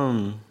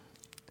 I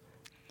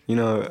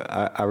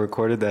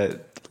recorded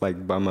that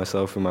like by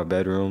myself in my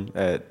bedroom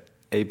at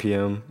 8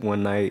 p.m.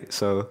 one night.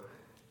 So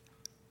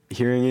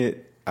hearing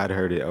it, I'd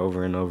heard it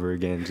over and over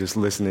again, just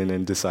listening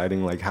and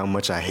deciding like how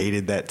much I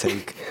hated that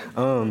take.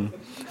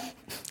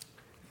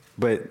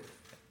 But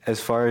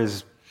as far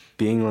as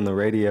being on the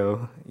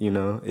radio,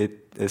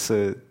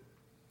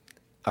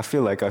 I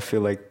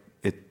feel like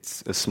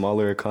it's a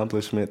smaller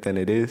accomplishment than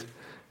it is,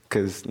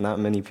 because not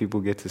many people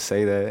get to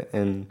say that.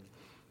 And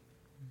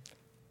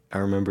I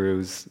remember it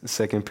was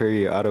second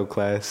period auto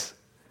class,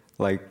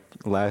 like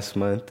last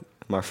month.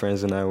 My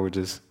friends and I were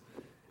just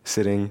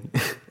sitting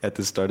at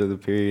the start of the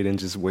period and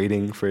just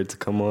waiting for it to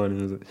come on.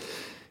 And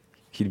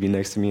he'd be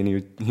next to me and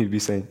he'd be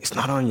saying, "It's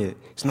not on yet.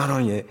 It's not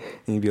on yet."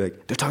 And he'd be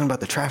like, "They're talking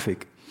about the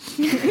traffic."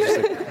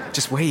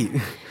 Just wait.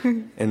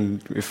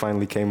 And it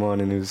finally came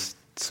on, and it was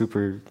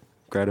super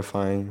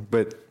gratifying.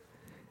 But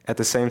at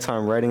the same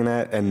time, writing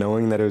that and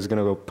knowing that it was going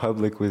to go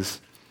public was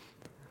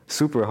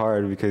super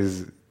hard,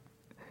 because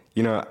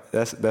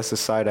that's a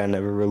side I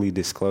never really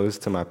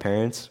disclosed to my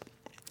parents,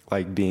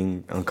 like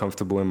being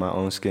uncomfortable in my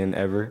own skin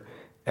ever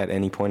at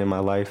any point in my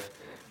life.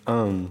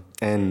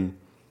 And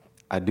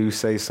I do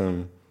say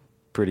some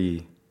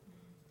pretty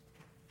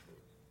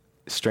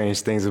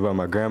strange things about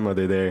my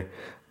grandmother there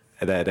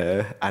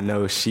that I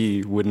know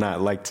she would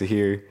not like to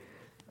hear.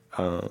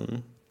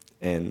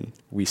 And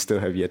we still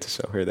have yet to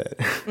show her that.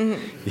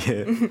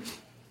 Mm-hmm. Yeah.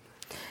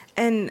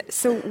 And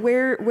so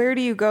where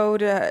do you go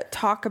to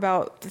talk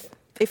about,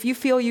 if you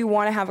feel you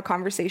want to have a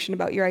conversation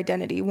about your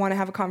identity, want to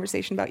have a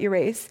conversation about your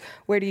race,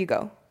 where do you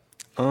go?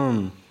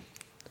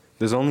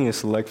 There's only a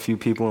select few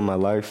people in my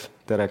life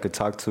that I could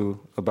talk to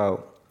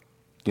about,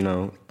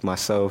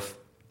 myself.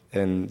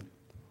 And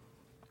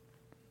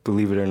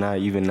believe it or not,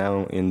 even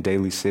now in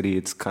Daly City,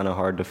 it's kind of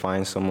hard to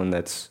find someone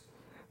that's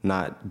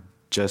not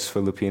just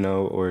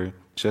Filipino or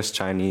just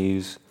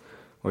Chinese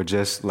or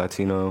just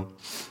Latino.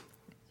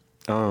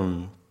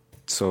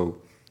 So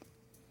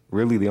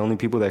really the only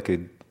people that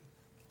could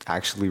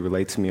actually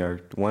relate to me are,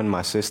 one,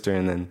 my sister,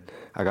 and then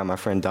I got my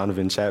friend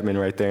Donovan Chapman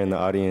right there in the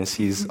audience.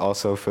 He's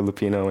also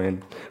Filipino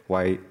and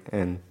white,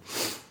 and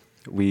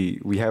we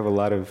have a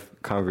lot of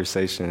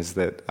conversations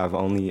that I've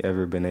only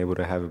ever been able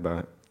to have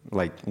about,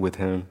 like, with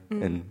him.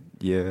 And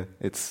yeah,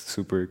 it's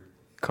super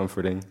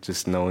comforting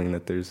just knowing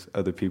that there's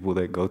other people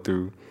that go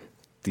through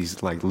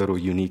these like little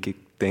unique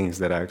things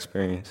that I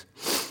experience.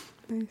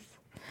 Nice.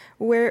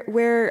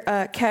 Where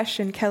Kesh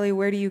and Kelly,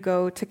 where do you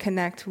go to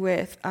connect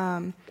with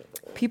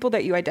people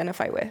that you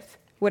identify with,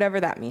 whatever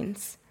that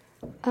means?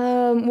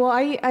 Well,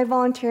 I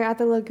volunteer at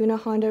the Laguna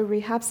Honda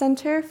Rehab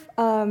Center.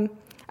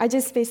 I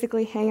just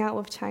basically hang out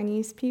with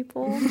Chinese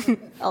people,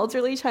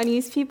 elderly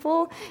Chinese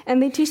people,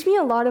 and they teach me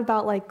a lot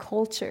about like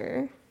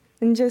culture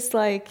and just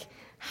like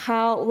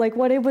how, like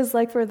what it was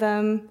like for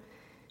them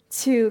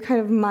to kind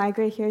of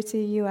migrate here to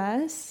the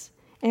U.S.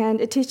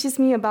 And it teaches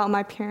me about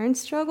my parents'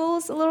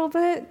 struggles a little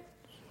bit.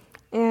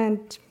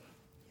 And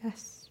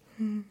yes.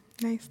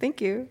 Nice,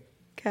 thank you,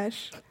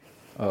 Kesh.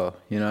 Oh,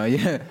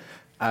 yeah.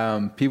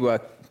 People,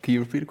 can you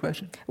repeat the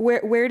question?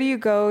 Where do you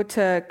go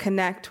to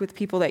connect with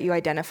people that you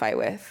identify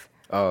with?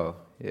 Oh,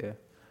 yeah.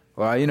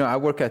 Well, I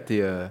work at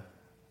the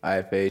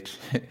IFH.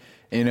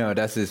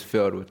 That's just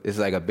filled with, it's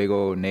like a big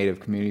old Native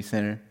community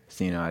center.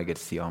 So, I get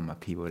to see all my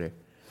people there.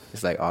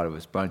 It's like all of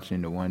us bunched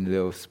into one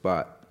little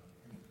spot.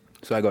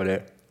 So I go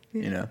there,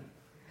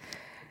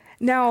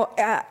 Now,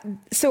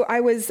 so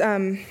I was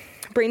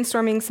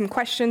brainstorming some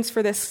questions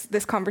for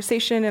this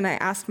conversation, and I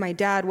asked my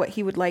dad what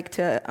he would like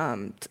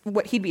to,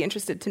 what he'd be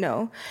interested to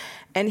know.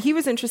 And he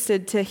was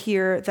interested to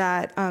hear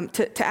that,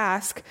 to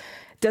ask,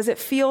 does it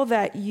feel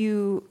that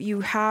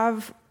you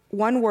have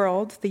one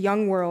world, the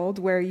young world,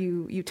 where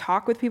you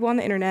talk with people on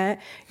the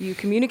internet, you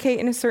communicate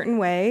in a certain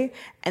way,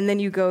 and then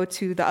you go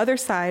to the other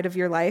side of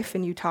your life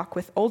and you talk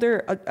with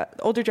older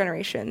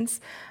generations?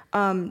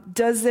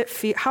 Does it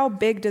feel, how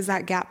big does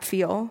that gap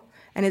feel?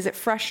 And is it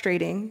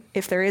frustrating,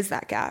 if there is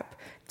that gap,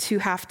 to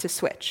have to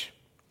switch?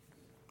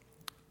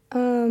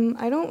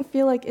 I don't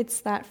feel like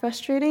it's that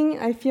frustrating.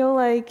 I feel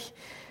like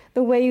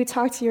the way you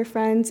talk to your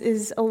friends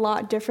is a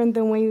lot different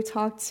than when you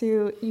talk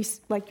to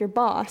like your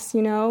boss,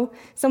 you know?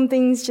 Some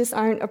things just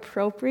aren't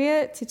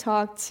appropriate to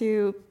talk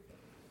to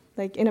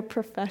like in a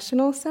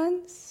professional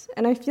sense,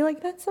 and I feel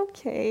like that's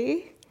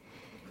okay.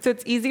 So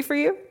it's easy for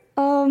you?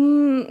 A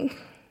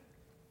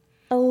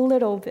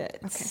little bit.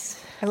 Okay.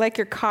 I like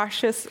your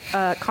cautious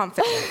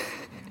confidence.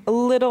 A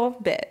little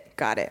bit.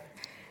 Got it.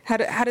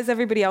 How does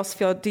everybody else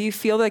feel? Do you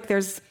feel like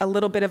there's a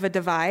little bit of a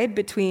divide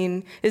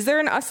between, is there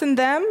an us and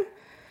them?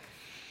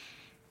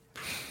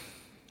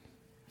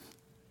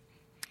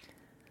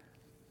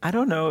 I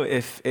don't know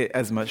if it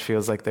as much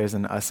feels like there's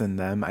an us and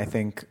them. I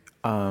think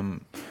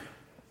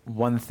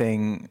one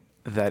thing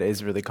that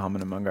is really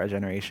common among our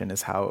generation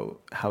is how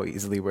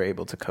easily we're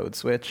able to code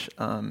switch,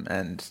 and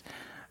then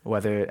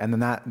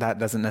that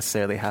doesn't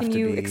necessarily have to be.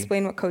 Can you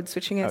explain what code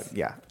switching is?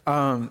 Yeah.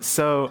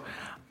 So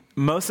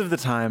most of the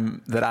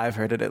time that I've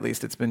heard it, at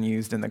least, it's been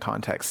used in the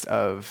context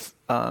of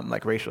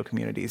like racial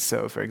communities.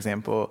 So, for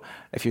example,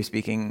 if you're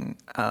speaking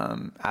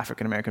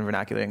African American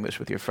vernacular English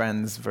with your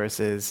friends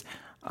versus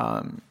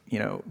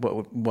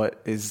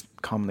what is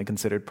commonly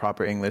considered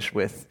proper English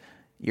with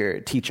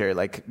your teacher,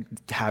 like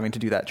having to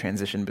do that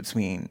transition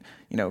between,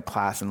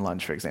 class and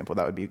lunch, for example,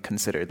 that would be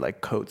considered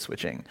like code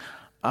switching.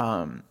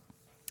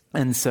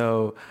 And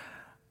so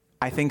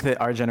I think that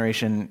our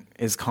generation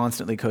is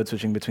constantly code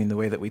switching between the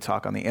way that we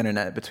talk on the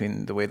internet,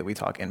 between the way that we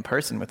talk in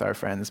person with our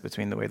friends,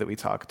 between the way that we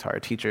talk to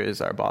our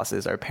teachers, our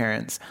bosses, our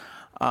parents.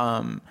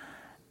 And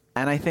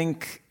I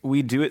think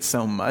we do it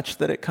so much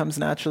that it comes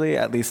naturally,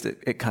 at least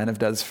it kind of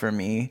does for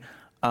me.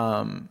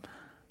 I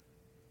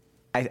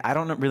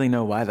don't really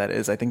know why that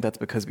is. I think that's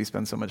because we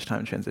spend so much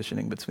time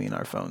transitioning between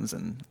our phones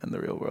and the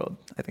real world.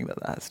 I think that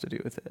has to do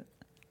with it.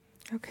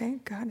 Okay,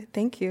 got it.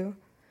 Thank you.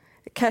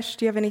 Kesh,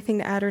 do you have anything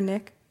to add, or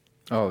Nick?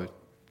 Oh,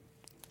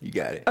 you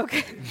got it.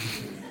 Okay.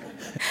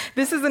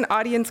 This is an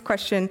audience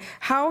question.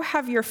 How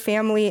have your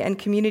family and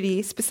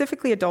community,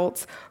 specifically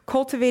adults,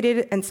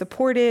 cultivated and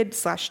supported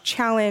 /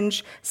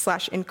 challenged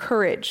 /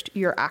 encouraged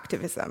your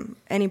activism?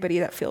 Anybody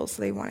that feels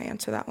they want to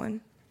answer that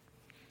one?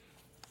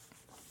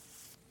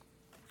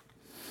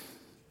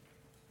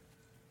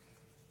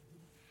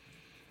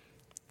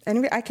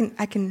 Anyway, I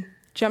can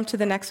jump to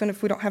the next one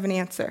if we don't have an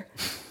answer.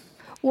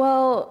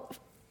 Well,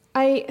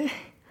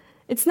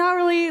 it's not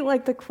really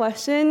like the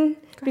question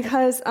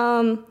because,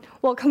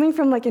 coming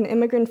from like an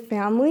immigrant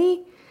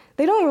family,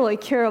 they don't really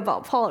care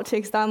about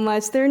politics that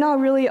much. They're not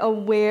really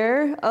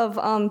aware of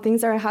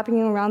things that are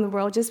happening around the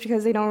world just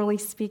because they don't really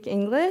speak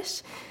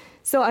English.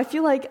 So I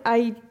feel like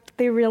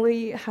they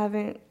really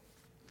haven't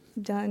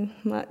done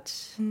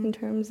much in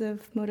terms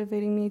of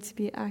motivating me to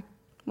be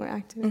more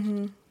active.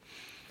 Mm-hmm.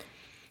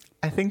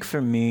 I think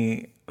for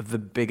me, the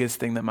biggest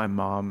thing that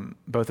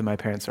both of my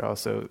parents are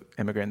also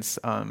immigrants.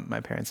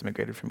 My parents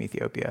immigrated from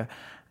Ethiopia.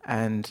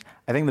 And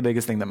I think the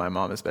biggest thing that my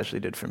mom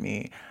especially did for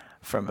me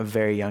from a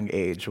very young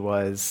age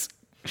was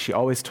she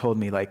always told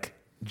me, like,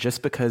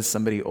 just because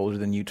somebody older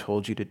than you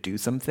told you to do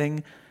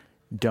something,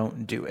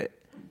 don't do it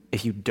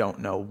if you don't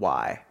know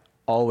why.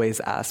 Always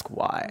ask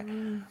why.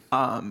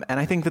 And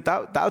I think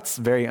that's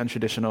very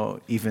untraditional,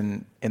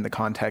 even in the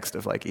context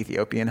of like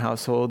Ethiopian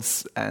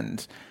households,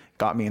 and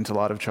got me into a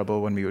lot of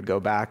trouble when we would go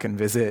back and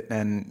visit,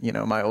 and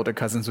my older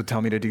cousins would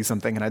tell me to do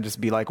something and I'd just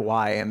be like,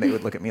 why? And they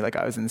would look at me like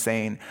I was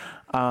insane.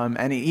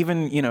 And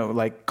even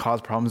like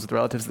caused problems with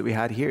relatives that we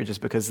had here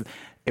just because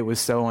it was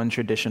so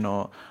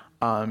untraditional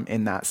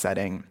in that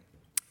setting.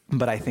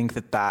 But I think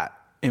that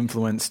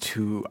influenced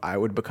who I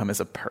would become as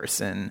a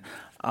person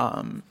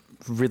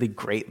really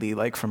greatly.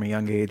 Like from a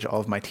young age, all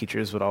of my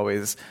teachers would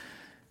always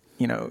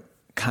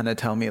kind of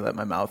tell me that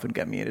my mouth would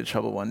get me into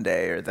trouble one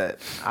day, or that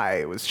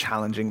I was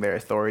challenging their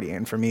authority.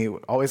 And for me,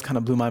 it always kind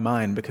of blew my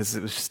mind because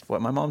it was just what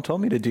my mom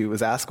told me to do,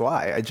 was ask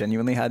why. I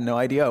genuinely had no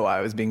idea why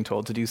I was being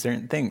told to do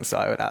certain things, so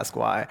I would ask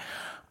why.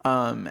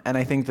 And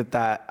I think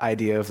that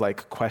idea of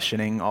like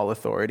questioning all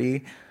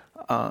authority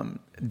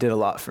did a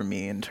lot for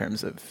me in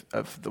terms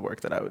of the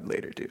work that I would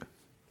later do.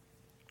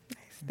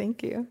 Nice,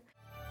 thank you.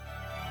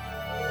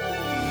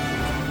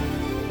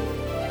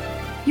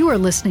 You are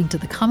listening to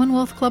the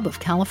Commonwealth Club of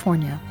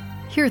California.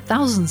 Hear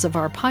thousands of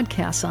our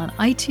podcasts on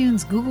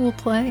iTunes, Google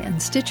Play, and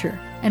Stitcher.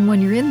 And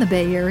when you're in the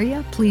Bay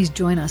Area, please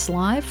join us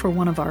live for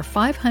one of our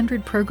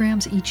 500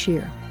 programs each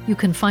year. You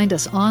can find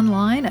us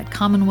online at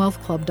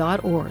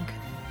commonwealthclub.org.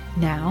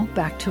 Now,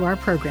 back to our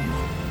program.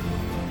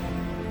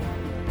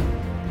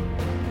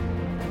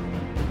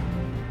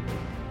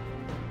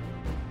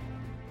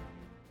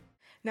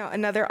 Now,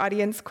 another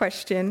audience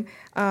question.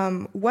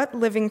 What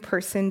living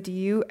person do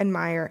you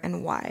admire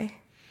and why?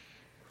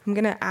 I'm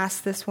going to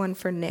ask this one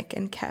for Nick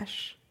and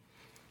Kesh.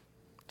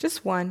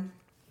 Just one.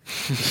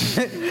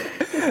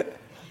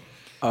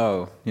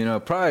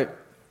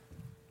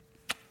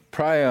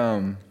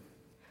 Probably.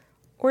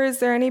 Or is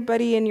there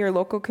anybody in your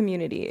local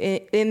community,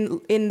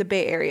 in the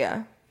Bay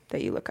Area,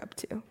 that you look up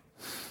to?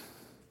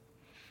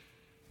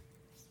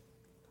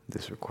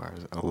 This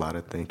requires a lot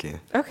of thinking.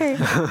 Okay.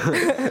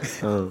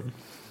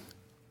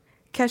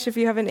 Kesh, if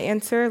you have an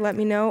answer, let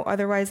me know.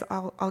 Otherwise,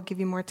 I'll give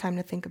you more time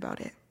to think about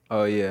it.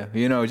 Oh yeah,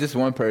 just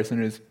one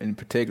person is in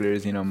particular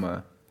is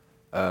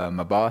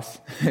my boss.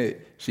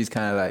 She's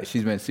kind of like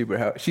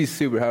she's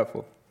super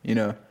helpful.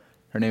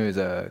 Her name is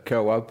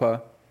Carol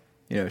Wagpa.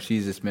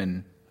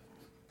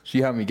 She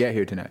helped me get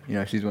here tonight.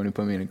 She's the one who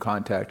put me in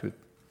contact with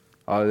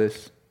all of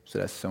this. So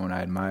that's someone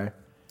I admire.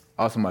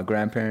 Also my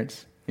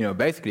grandparents.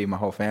 Basically my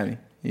whole family.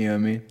 You know what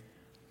I mean?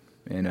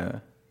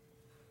 And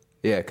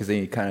because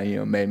they kind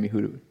of made me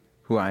who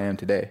I am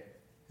today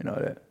and all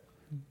that.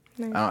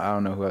 Nice. I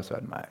don't know who else I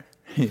admire.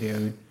 You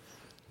know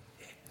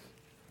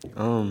what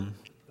I mean?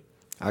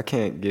 I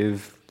can't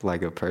give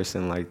like a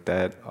person like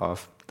that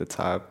off the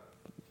top,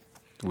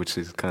 which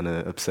is kind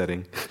of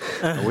upsetting.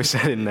 I wish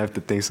I didn't have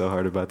to think so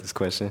hard about this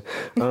question.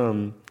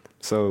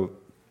 So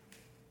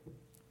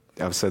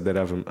I've said that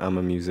I'm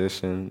a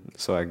musician,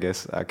 so I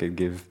guess I could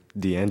give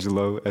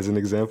D'Angelo as an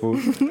example.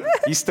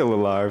 He's still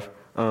alive,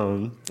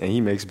 and he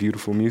makes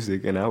beautiful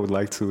music, and I would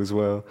like to as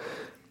well.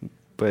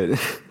 But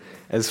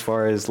as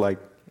far as like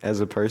as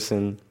a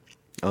person,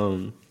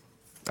 I'm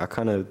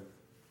trying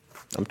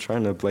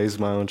to blaze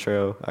my own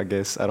trail, I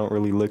guess. I don't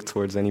really look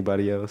towards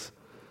anybody else,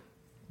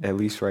 at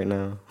least right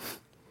now.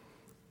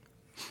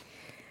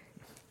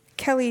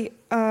 Kelly,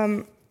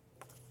 from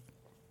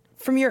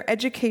your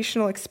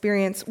educational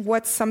experience,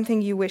 what's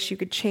something you wish you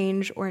could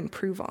change or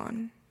improve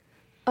on?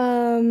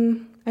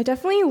 I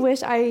definitely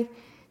wish I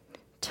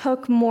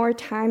took more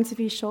time to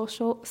be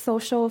social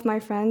with my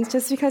friends,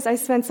 just because I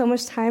spent so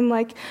much time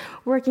like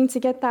working to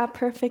get that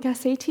perfect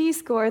SAT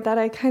score that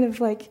I kind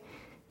of like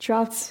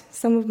dropped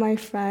some of my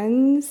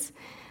friends.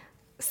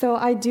 So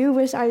I do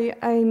wish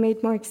I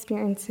made more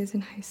experiences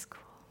in high school.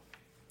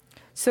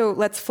 So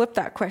let's flip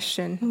that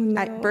question. Oh,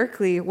 no. At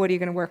Berkeley, what are you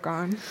going to work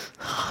on?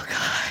 Oh,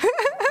 God.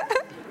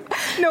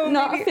 No,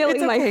 not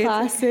failing my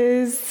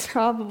classes,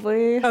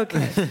 probably.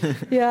 Okay.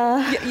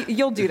 Yeah.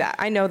 You'll do that.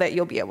 I know that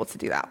you'll be able to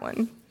do that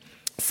one.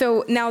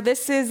 So now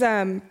this is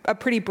a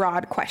pretty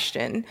broad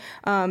question,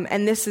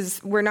 and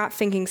we're not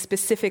thinking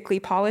specifically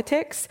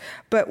politics,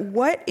 but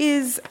what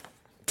is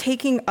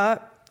taking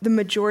up the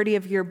majority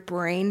of your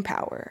brain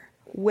power?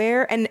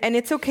 Where, and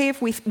it's okay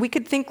if we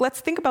could think,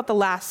 let's think about the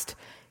last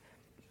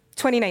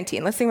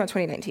 2019. Let's think about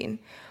 2019.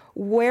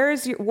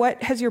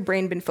 What has your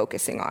brain been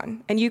focusing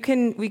on? And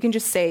we can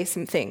just say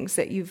some things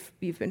that you've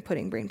been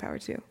putting brain power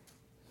to.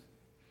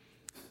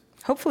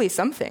 Hopefully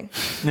something.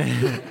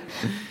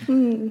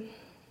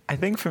 I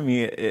think for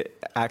me,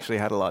 it actually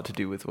had a lot to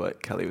do with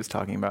what Kelly was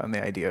talking about and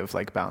the idea of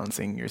like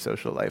balancing your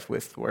social life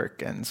with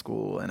work and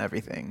school and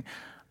everything.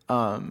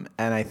 And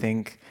I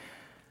think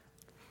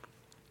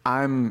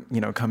I'm,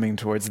 coming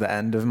towards the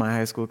end of my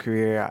high school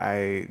career.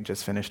 I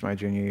just finished my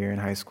junior year in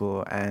high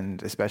school,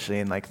 and especially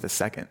in like the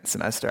second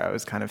semester, I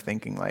was kind of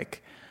thinking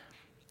like,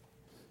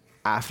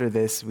 after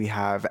this we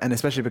have, and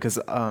especially because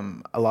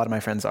a lot of my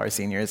friends are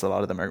seniors, a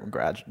lot of them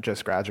are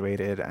just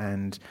graduated,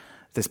 and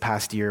this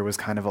past year was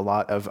kind of a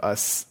lot of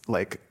us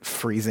like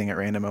freezing at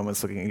random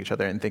moments, looking at each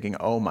other and thinking,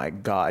 oh my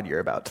God,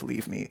 you're about to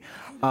leave me.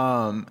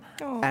 And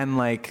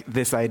like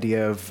this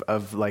idea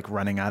of like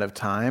running out of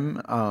time.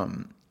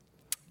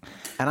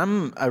 And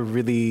I'm a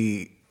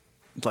really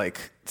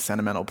like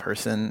sentimental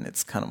person.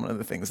 It's kind of one of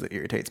the things that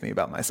irritates me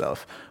about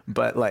myself.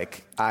 But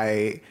like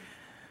I'm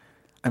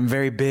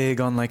very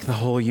big on like the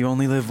whole you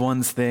only live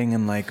once thing,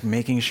 and like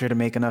making sure to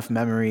make enough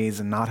memories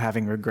and not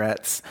having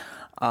regrets.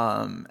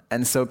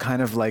 And so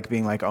kind of like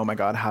being like, oh my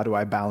God, how do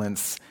I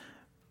balance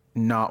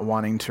not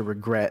wanting to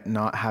regret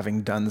not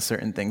having done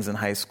certain things in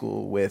high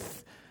school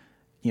with,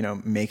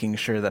 making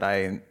sure that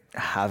I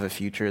have a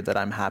future that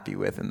I'm happy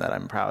with and that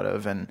I'm proud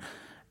of.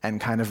 And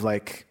kind of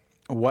like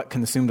what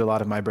consumed a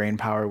lot of my brain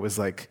power was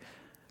like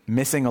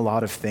missing a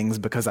lot of things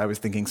because I was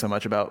thinking so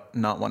much about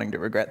not wanting to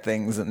regret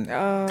things, and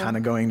kind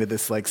of going to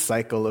this like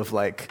cycle of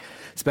like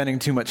spending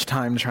too much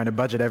time trying to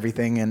budget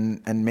everything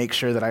and make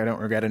sure that I don't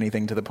regret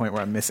anything, to the point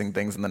where I'm missing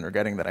things and then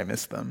regretting that I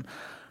missed them.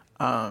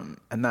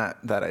 And that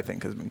I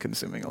think has been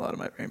consuming a lot of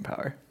my brain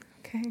power.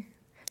 Okay.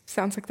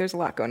 Sounds like there's a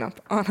lot going on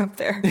up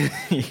there.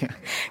 Yeah.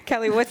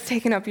 Kelly, what's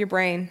taking up your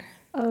brain?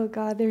 Oh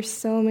God, there's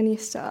so many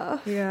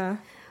stuff. Yeah.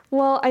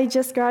 Well, I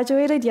just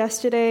graduated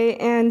yesterday,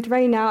 and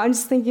right now I'm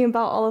just thinking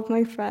about all of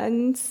my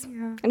friends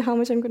and how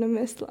much I'm going to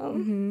miss them.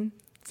 Mm-hmm.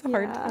 It's a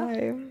hard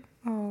time.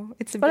 Oh,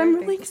 but I'm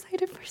really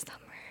excited for summer.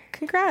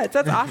 Congrats.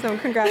 That's awesome.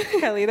 Congrats,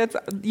 Kelly.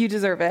 You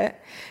deserve it.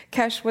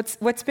 Kesh,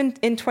 what's been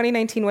in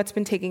 2019, what's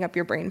been taking up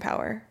your brain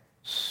power?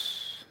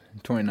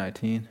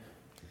 2019.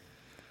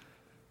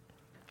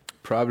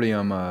 Probably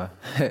I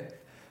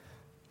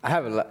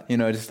have a lot,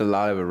 just a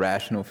lot of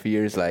irrational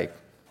fears, like,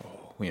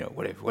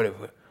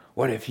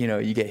 what if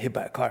you get hit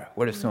by a car?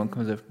 What if someone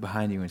comes up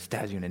behind you and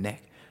stabs you in the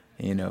neck?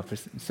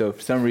 So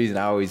for some reason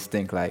I always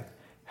think like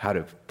how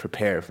to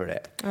prepare for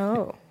that.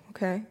 Oh,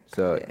 okay.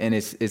 So, and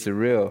it's a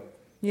real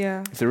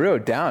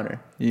downer,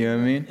 you know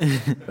what I mean?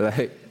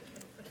 Like,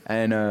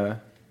 and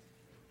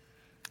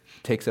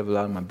takes up a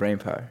lot of my brain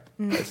power.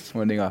 That's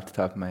one thing off the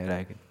top of my head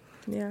I could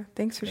Yeah,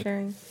 thanks for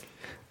sharing.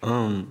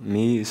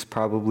 Me is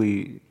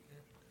probably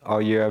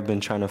all year I've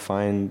been trying to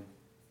find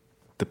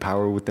the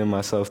power within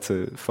myself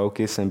to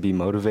focus and be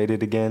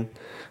motivated again.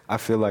 I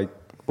feel like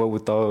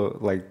with all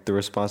like the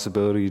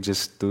responsibility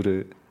just due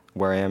to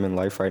where I am in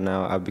life right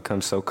now, I've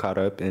become so caught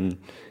up in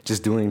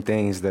just doing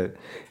things that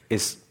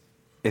it's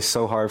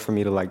so hard for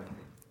me to like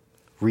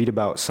read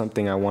about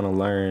something I want to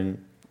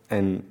learn,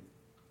 and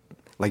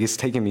like it's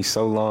taken me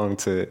so long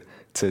to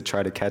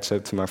try to catch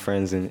up to my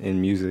friends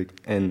in music,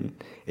 and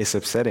it's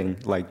upsetting.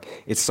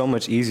 Like it's so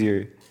much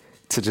easier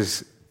to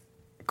just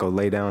go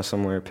lay down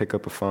somewhere, pick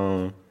up a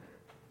phone,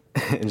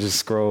 and just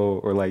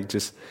scroll, or like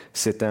just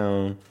sit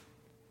down,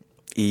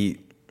 eat,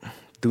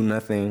 do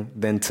nothing,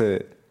 than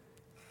to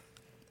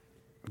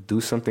do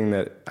something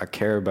that I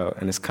care about.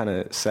 And it's kind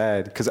of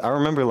sad because I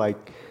remember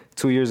like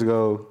 2 years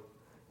ago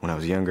when I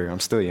was younger,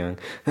 I'm still young,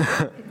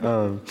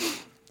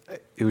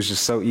 it was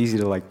just so easy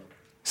to like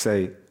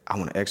say, I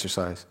want to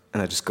exercise,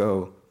 and I just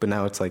go. But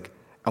now it's like,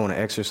 I want to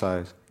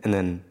exercise, and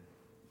then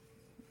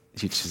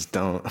you just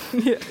don't.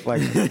 Yeah.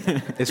 Like,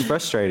 it's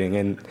frustrating,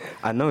 and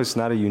I know it's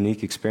not a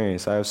unique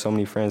experience. I have so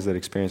many friends that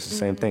experience the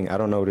same thing. I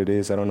don't know what it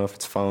is. I don't know if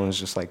it's phones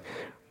just like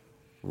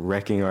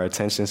wrecking our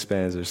attention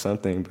spans or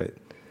something, but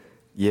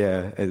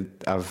yeah,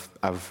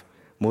 I've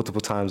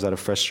multiple times out of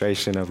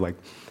frustration of like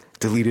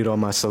deleted all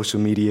my social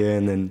media,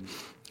 and then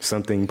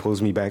something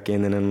pulls me back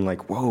in, and I'm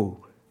like, whoa,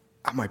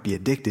 I might be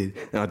addicted,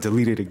 and I'll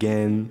delete it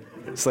again.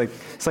 It's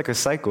like a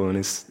cycle, and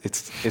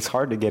it's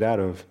hard to get out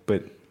of,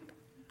 but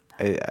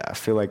I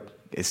feel like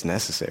it's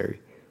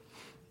necessary.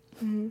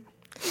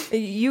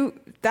 Mm-hmm.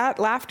 That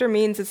laughter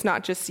means it's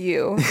not just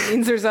you. It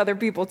means there's other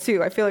people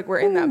too. I feel like we're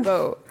in that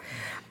boat.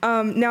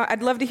 Now,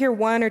 I'd love to hear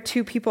one or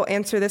two people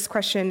answer this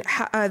question.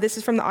 This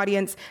is from the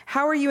audience.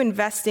 How are you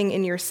investing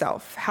in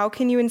yourself? How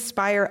can you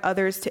inspire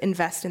others to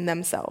invest in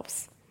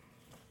themselves?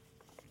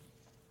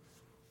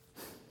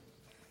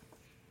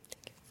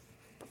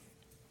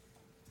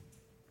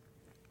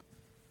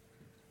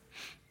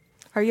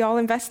 Are you all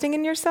investing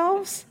in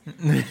yourselves?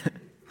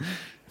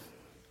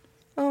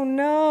 Oh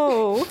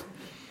no.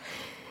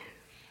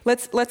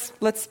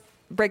 Let's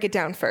break it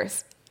down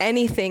first.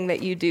 Anything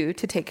that you do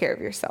to take care of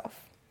yourself.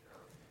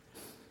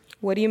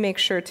 What do you make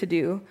sure to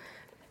do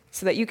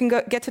so that you can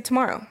get to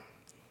tomorrow?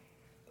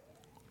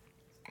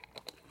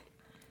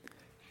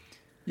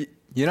 You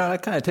know,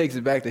 that kind of takes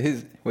it back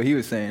to what he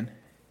was saying.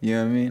 You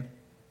know what I mean?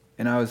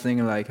 And I was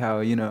thinking like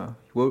how, you know,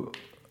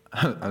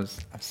 I'm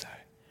sorry.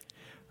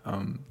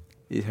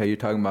 How you're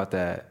talking about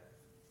the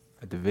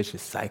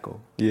vicious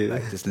cycle. Yeah.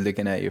 Like just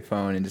looking at your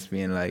phone and just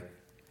being like,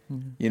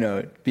 you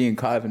know, being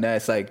caught up in that.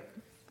 It's like,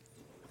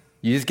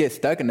 you just get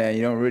stuck in that.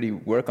 You don't really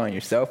work on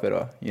yourself at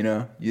all. You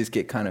know, you just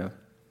get kind of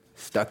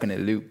stuck in a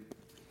loop,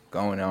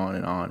 going on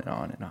and on and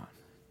on and on.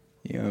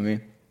 You know what I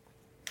mean?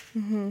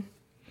 Mm-hmm.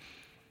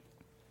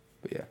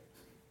 But yeah.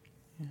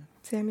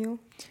 Samuel?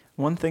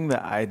 One thing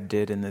that I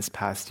did in this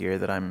past year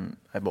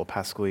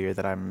past school year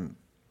that I'm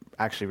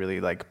actually really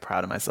like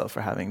proud of myself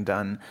for having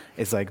done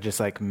is like just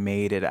like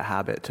made it a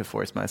habit to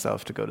force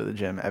myself to go to the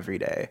gym every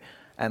day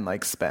and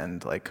like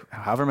spend like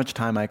however much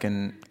time I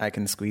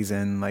can squeeze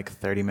in, like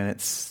 30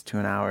 minutes to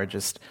an hour,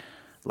 just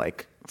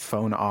like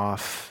phone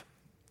off.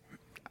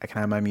 I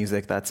can have my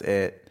music, that's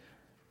it.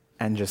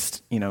 And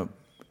just, you know,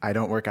 I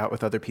don't work out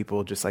with other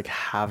people, just like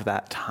have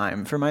that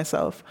time for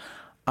myself.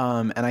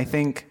 And I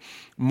think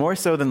more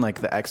so than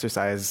like the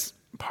exercise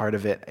part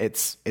of it,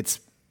 it's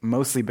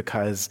mostly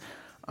because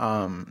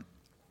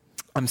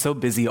I'm so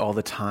busy all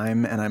the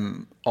time, and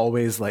I'm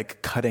always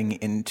like cutting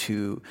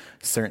into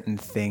certain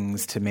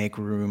things to make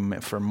room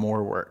for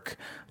more work.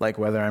 Like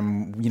whether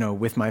I'm, you know,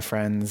 with my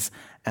friends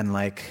and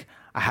like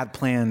I had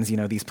plans, you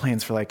know, these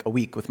plans for like a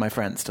week with my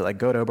friends to like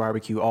go to a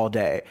barbecue all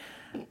day.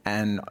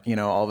 And, you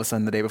know, all of a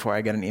sudden the day before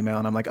I get an email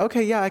and I'm like,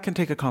 okay, yeah, I can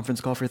take a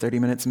conference call for 30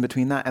 minutes in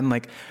between that. And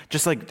like,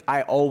 just like,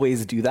 I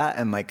always do that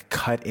and like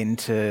cut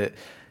into,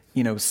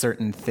 you know,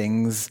 certain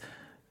things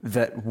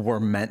that were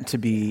meant to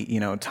be, you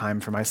know, time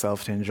for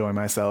myself to enjoy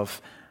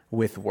myself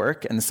with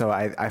work. And so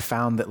I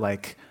found that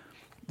like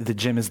the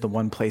gym is the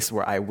one place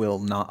where I will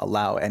not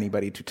allow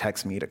anybody to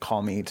text me, to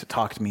call me, to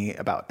talk to me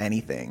about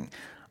anything.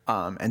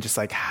 And just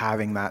like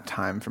having that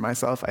time for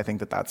myself, I think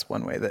that that's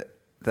one way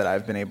that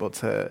I've been able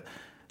to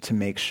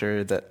make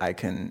sure that I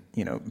can,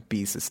 you know,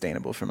 be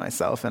sustainable for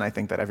myself. And I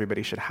think that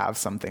everybody should have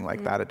something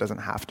like that. It doesn't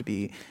have to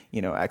be,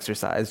 you know,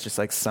 exercise, just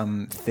like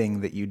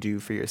something that you do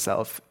for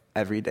yourself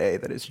every day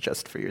that is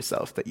just for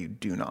yourself, that you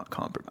do not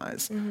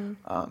compromise.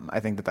 Mm-hmm. I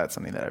think that that's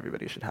something that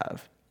everybody should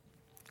have.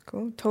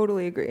 Cool.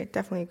 Totally agree.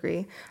 Definitely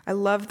agree. I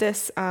love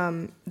this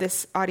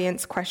this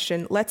audience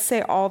question. Let's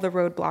say all the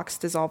roadblocks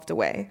dissolved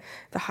away.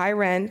 The high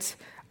rent,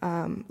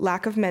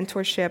 lack of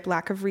mentorship,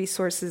 lack of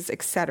resources,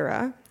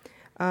 etc.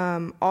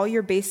 All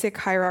your basic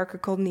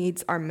hierarchical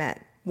needs are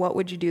met. What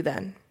would you do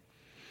then?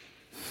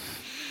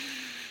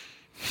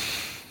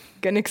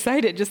 Getting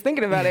excited just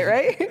thinking about it,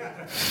 right?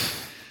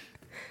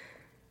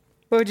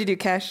 What would you do,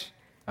 Kesh?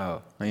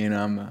 Oh, you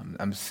know,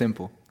 I'm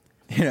simple.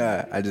 You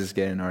know, I just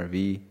get an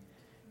RV,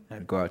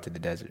 I'd go out to the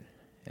desert,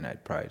 and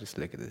I'd probably just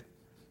look at the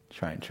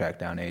try and track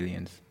down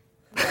aliens.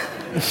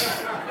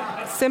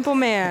 Simple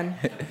man.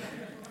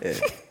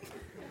 Nice.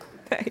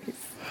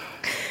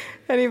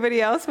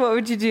 Anybody else? What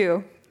would you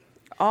do?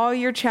 All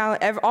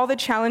the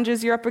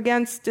challenges you're up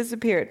against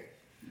disappeared.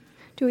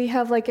 Do we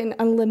have like an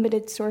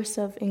unlimited source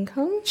of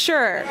income?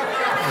 Sure.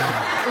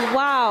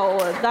 Wow,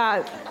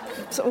 that.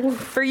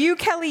 For you,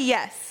 Kelly,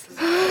 yes.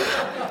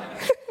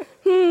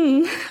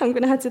 I'm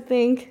gonna have to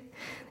think.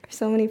 There's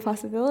so many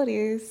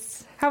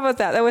possibilities. How about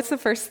that? What's the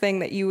first thing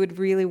that you would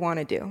really want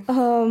to do?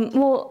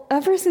 Well,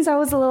 ever since I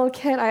was a little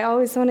kid, I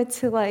always wanted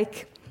to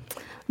like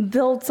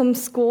build some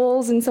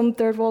schools in some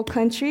third world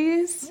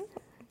countries.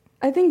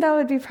 I think that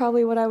would be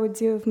probably what I would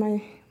do with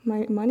my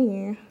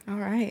money. All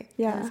right.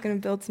 Yeah. I was going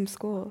to build some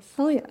schools.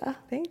 Oh yeah.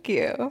 Thank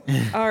you.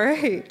 All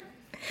right.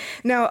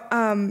 Now,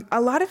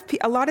 a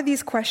lot of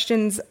these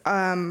questions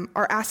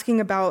are asking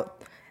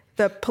about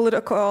the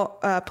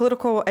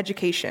political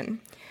education.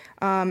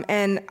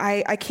 And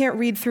I can't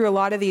read through a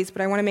lot of these,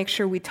 but I want to make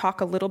sure we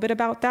talk a little bit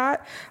about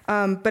that.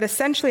 But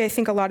essentially, I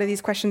think a lot of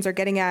these questions are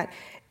getting at,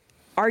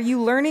 are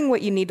you learning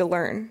what you need to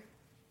learn?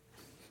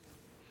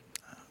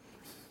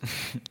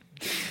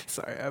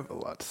 Sorry, I have a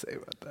lot to say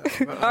about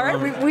that. But, All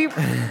right, we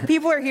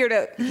people are here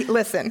to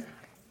listen.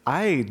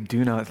 I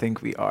do not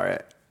think we are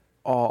at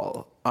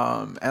all.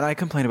 And I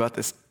complain about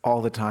this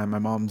all the time. My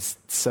mom's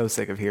so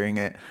sick of hearing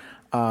it.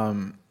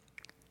 And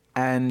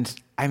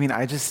I mean,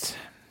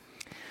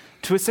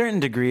 to a certain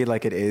degree,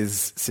 like it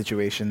is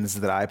situations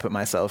that I put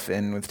myself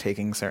in with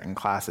taking certain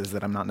classes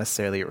that I'm not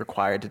necessarily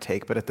required to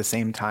take. But at the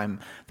same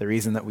time, the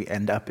reason that we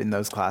end up in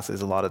those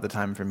classes a lot of the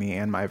time for me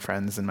and my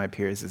friends and my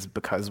peers is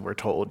because we're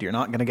told you're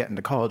not going to get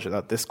into college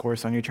without this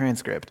course on your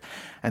transcript.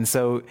 And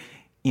so,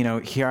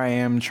 here I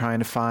am trying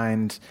to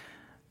find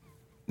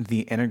the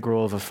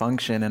integral of a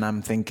function, and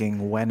I'm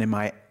thinking, when am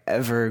I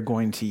ever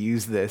going to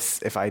use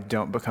this if I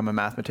don't become a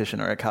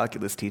mathematician or a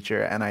calculus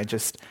teacher? And I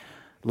just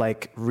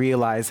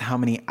realize how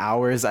many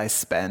hours I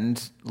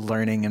spend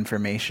learning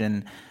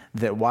information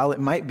that, while it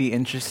might be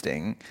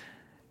interesting,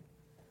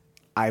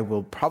 I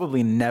will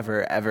probably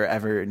never, ever,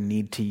 ever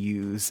need to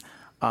use.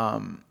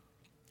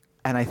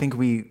 And I think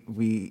we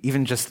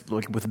even just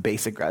with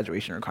basic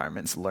graduation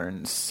requirements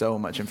learn so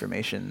much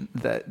information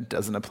that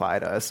doesn't apply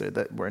to us or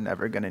that we're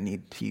never going to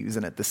need to use.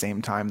 And at the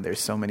same time,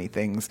 there's so many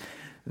things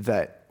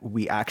that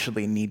we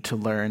actually need to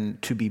learn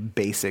to be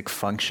basic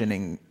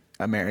functioning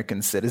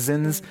American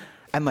citizens.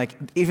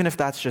 And even if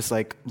that's just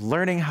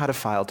learning how to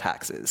file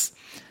taxes.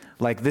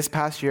 This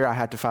past year, I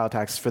had to file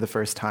taxes for the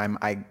first time.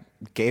 I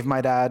gave my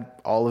dad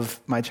all of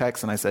my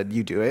checks and I said,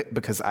 you do it,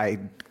 because I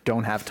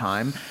don't have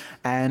time.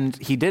 And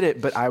he did it,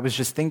 but I was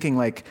just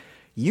thinking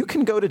you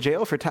can go to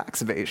jail for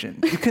tax evasion.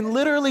 You can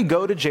literally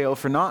go to jail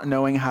for not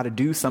knowing how to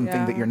do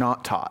something that you're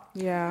not taught.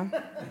 Yeah.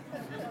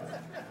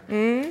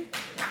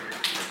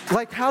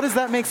 How does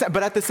that make sense?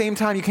 But at the same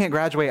time, you can't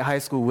graduate high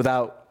school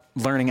without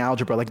learning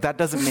algebra. That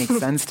doesn't make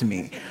sense to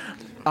me.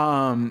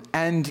 And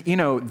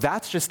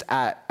that's just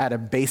at a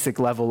basic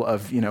level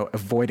of,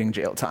 avoiding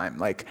jail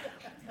time.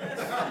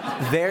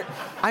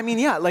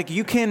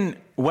 You can,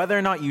 whether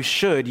or not you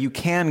should, you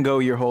can go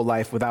your whole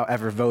life without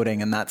ever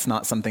voting, and that's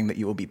not something that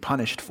you will be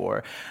punished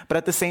for. But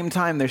at the same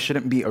time, there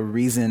shouldn't be a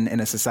reason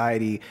in a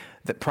society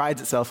that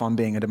prides itself on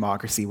being a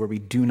democracy where we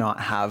do not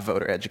have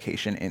voter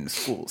education in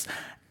schools.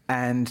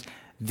 And,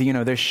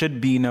 there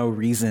should be no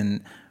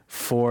reason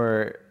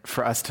for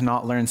us to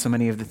not learn so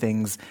many of the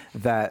things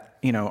that,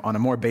 on a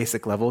more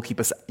basic level keep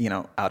us,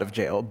 out of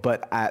jail,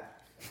 but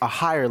at a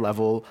higher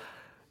level,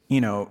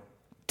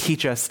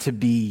 teach us to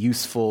be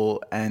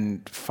useful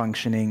and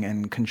functioning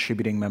and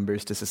contributing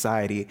members to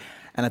society.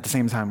 And at the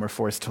same time, we're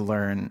forced to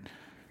learn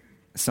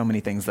so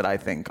many things that I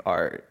think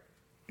are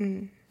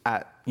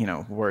at,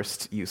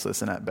 worst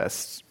useless and at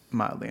best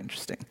mildly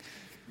interesting.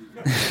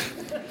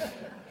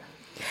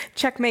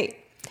 Checkmate.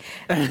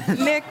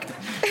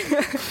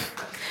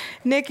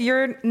 Nick,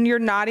 you're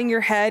nodding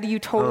your head. You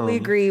totally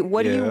agree.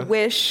 What do you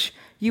wish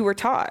you were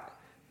taught?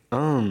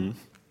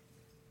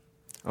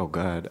 Oh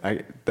God,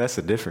 that's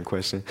a different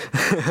question.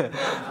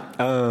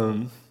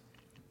 I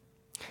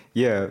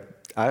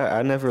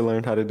never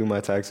learned how to do my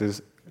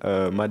taxes.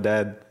 My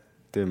dad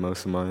did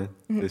most of mine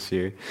this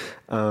year.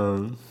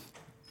 So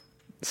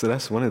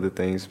that's one of the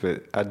things,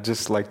 but I'd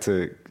just like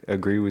to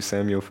agree with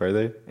Samuel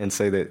further and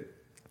say that,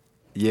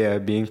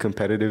 being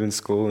competitive in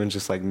school and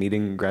just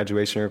meeting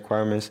graduation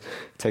requirements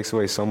takes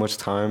away so much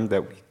time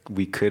that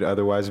we could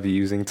otherwise be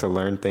using to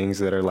learn things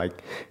that are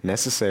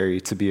necessary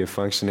to be a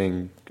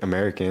functioning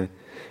American.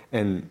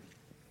 And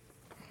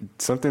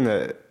something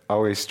that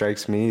always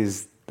strikes me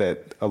is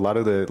that a lot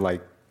of the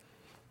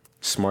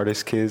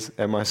smartest kids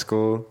at my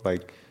school,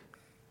 5+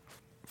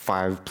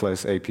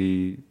 AP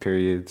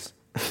periods,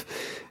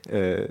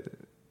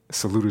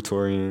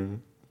 salutatorian,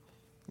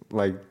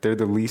 they're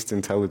the least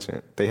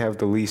intelligent. They have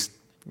the least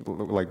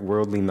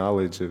worldly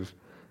knowledge of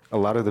a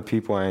lot of the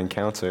people I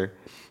encounter.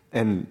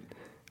 And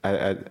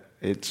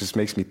it just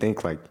makes me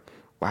think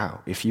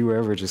wow, if you were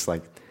ever just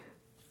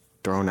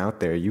thrown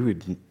out there, you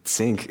would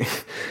sink.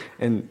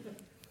 And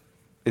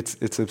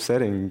it's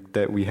upsetting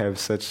that we have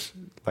such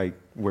like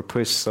we're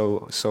pushed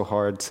so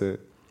hard to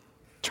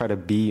try to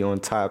be on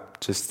top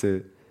just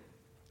to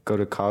go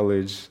to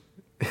college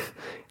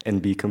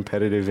and be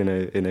competitive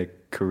in a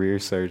career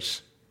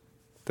search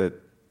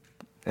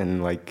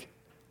and like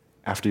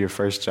after your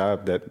first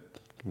job, that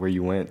where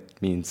you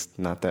went means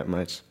not that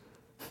much.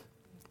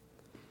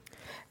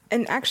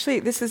 And actually,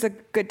 this is a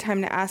good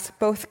time to ask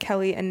both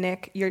Kelly and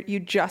Nick, you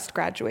just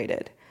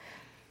graduated.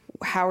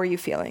 How are you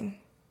feeling?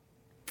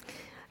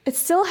 It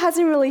still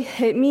hasn't really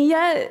hit me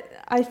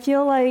yet. I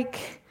feel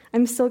like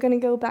I'm still going to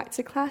go back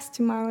to class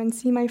tomorrow and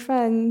see my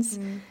friends.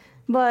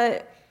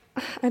 But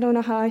I don't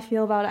know how I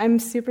feel about it. I'm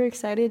super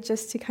excited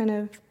just to kind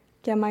of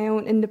get my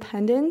own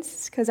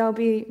independence because I'll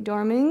be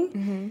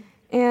dorming.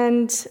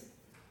 And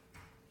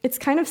it's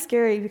kind of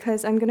scary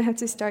because I'm going to have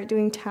to start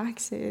doing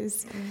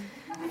taxes.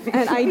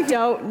 And I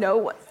don't know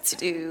what to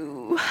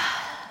do.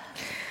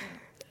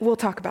 We'll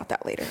talk about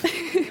that later.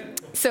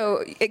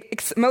 So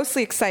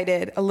mostly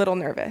excited, a little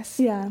nervous.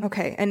 Yeah.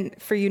 Okay. And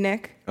for you,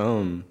 Nick?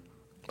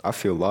 I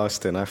feel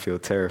lost and I feel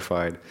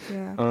terrified.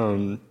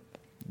 Yeah.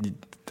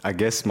 I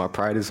guess my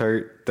pride is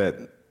hurt that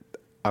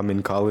I'm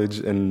in college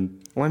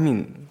and, well, I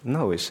mean,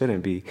 no, it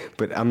shouldn't be.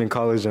 But I'm in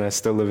college and I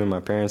still live in my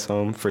parents'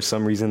 home. For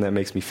some reason, that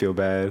makes me feel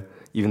bad,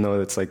 even though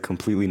it's like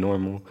completely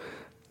normal.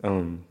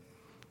 And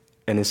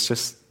it's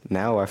just,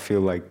 now I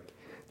feel like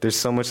there's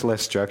so much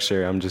less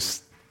structure.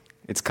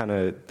 It's kind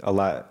of a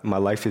lot. My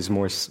life is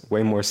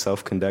way more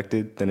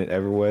self-conducted than it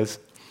ever was.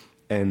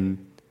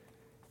 And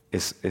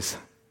it's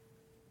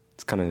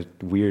kind of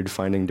weird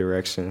finding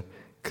direction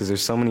because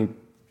there's so many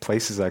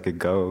places I could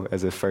go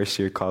as a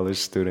first-year college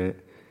student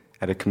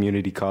at a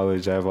community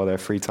college. I have all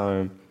that free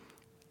time,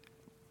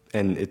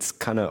 and it's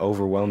kind of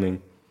overwhelming.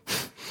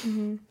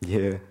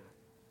 Yeah.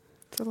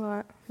 It's a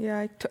lot.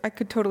 Yeah, I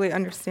could totally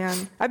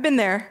understand. I've been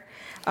there.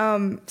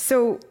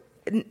 So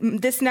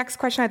this next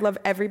question I'd love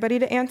everybody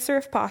to answer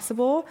if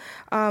possible.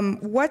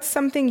 What's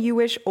something you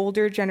wish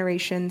older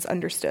generations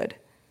understood?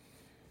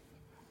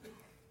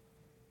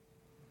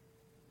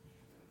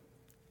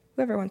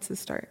 Whoever wants to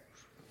start.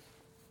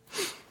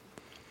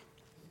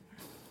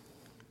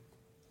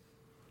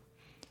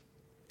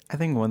 I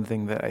think one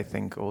thing that I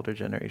think older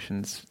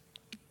generations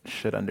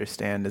should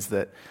understand is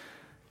that,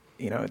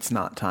 it's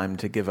not time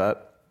to give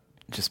up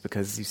just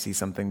because you see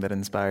something that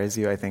inspires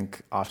you. I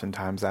think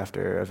oftentimes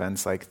after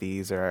events like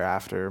these or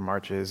after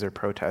marches or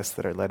protests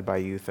that are led by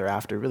youth or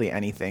after really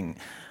anything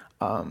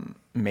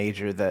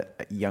major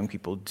that young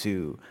people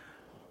do,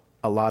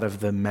 a lot of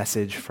the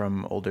message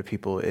from older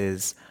people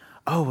is,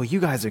 oh, well,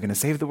 you guys are going to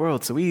save the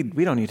world, so we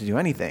don't need to do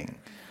anything.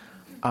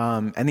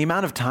 And the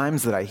amount of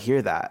times that I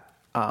hear that,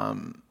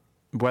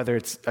 whether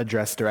it's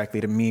addressed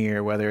directly to me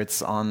or whether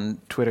it's on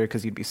Twitter,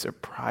 because you'd be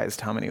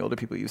surprised how many older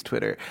people use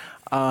Twitter,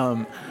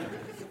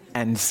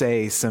 and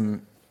say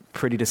some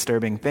pretty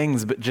disturbing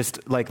things, but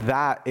just like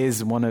that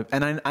is one of,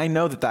 and I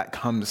know that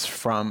comes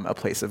from a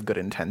place of good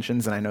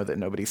intentions, and I know that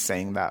nobody's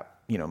saying that,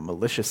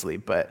 maliciously,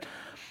 but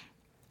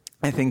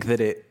I think that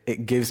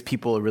it gives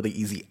people a really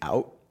easy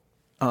out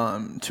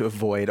to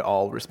avoid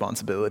all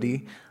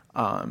responsibility.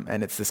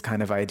 And it's this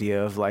kind of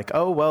idea of like,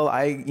 oh, well,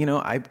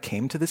 I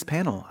came to this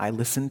panel. I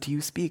listened to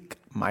you speak.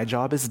 My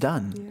job is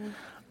done.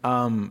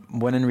 Yeah.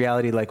 When in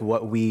reality, like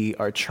what we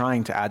are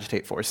trying to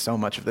agitate for so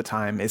much of the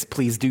time is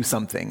please do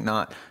something,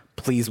 not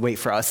please wait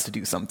for us to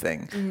do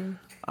something.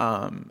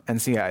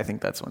 And so, yeah, I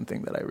think that's one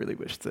thing that I really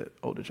wish that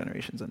older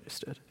generations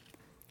understood.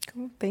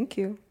 Cool. Thank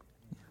you.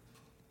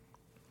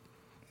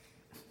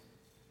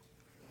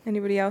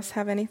 Anybody else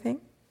have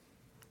anything?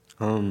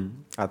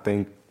 I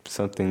think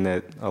something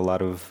that a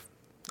lot of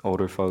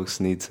older folks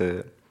need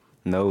to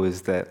know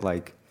is that,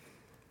 like,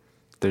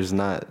 there's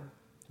not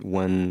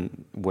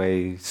one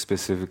way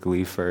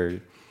specifically for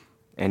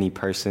any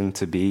person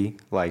to be,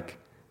 like,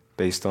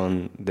 based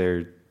on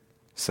their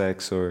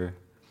sex or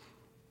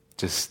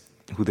just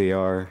who they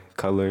are,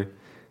 color,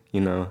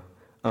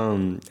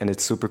 and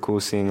it's super cool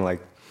seeing,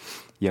 like,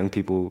 young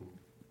people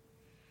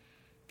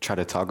try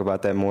to talk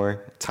about that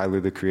more. Tyler,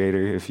 the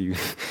Creator, if you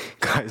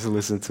guys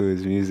listen to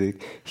his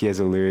music, he has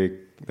a lyric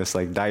that's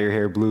like, dye your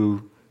hair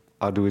blue,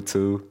 I'll do it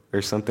too,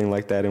 or something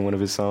like that in one of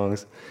his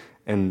songs.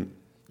 And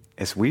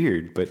it's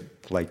weird, but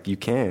like you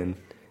can,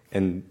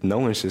 and no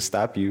one should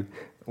stop you.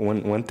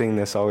 One thing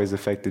that's always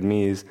affected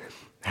me is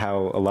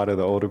how a lot of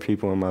the older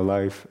people in my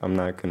life, I'm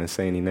not going to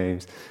say any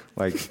names,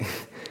 like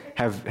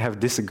have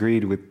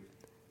disagreed with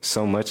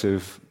so much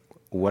of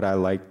what I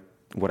like,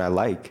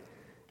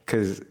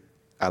 because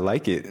I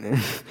like it.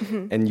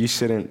 And you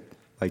shouldn't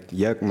like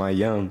yuck my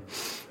yum.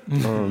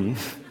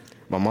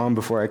 My mom,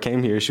 before I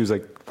came here, she was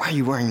like, why are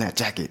you wearing that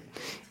jacket?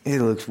 It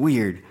looks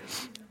weird.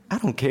 I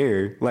don't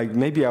care. Like,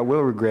 maybe I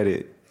will regret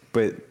it,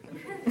 but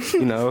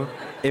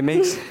it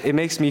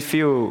makes me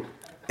feel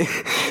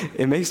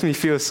it makes me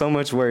feel so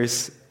much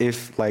worse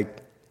if like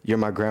you're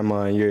my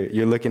grandma and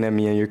you're looking at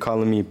me and you're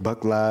calling me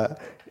bakla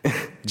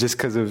just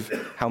because of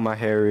how my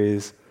hair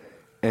is,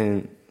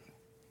 and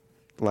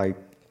like,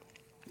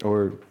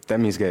 or that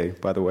means gay,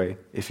 by the way,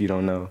 if you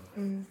don't know.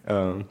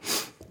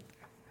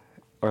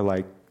 Or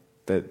like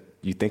that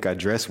you think I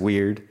dress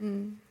weird.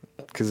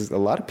 because a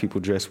lot of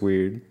people dress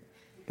weird,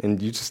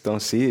 and you just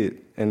don't see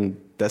it, and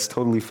that's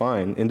totally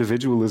fine.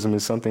 Individualism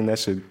is something that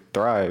should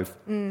thrive,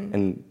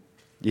 and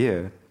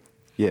yeah.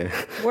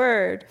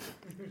 Word.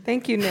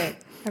 Thank you, Nick.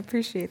 I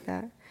appreciate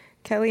that.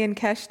 Kelly and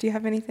Kesh, do you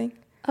have anything?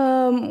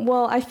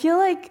 Well, I feel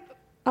like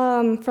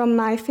from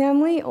my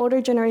family,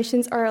 older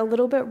generations are a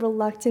little bit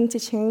reluctant to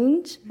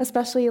change,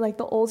 especially like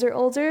the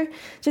older,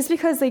 just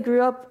because they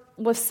grew up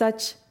with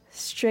such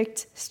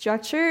strict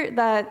structure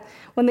that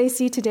when they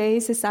see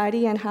today's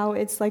society and how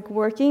it's like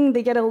working,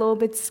 they get a little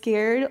bit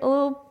scared,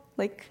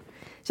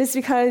 just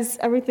because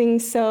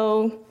everything's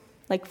so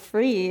like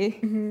free.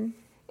 Mm-hmm.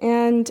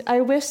 And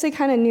I wish they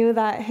kind of knew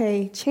that,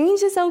 hey,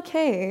 change is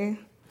okay.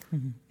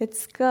 Mm-hmm.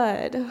 It's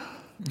good.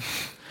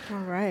 All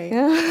right.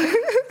 Yeah.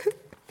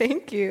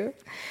 Thank you.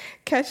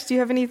 Kesh, do you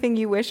have anything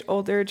you wish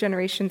older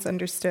generations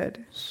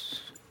understood?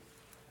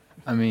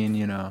 I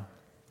mean,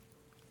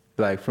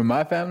 like from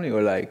my family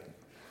or like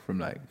from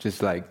like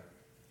just like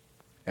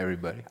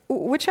everybody?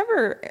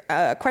 Whichever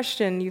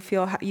question you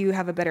feel you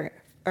have a better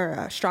or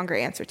a stronger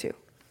answer to.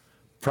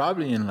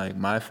 Probably in like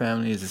my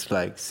family is just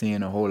like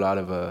seeing a whole lot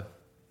of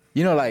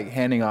like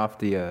handing off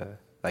the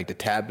like the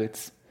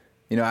tablets.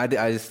 I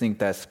just think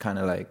that's kind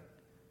of like,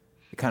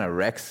 it kind of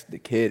wrecks the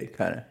kid,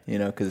 kind of,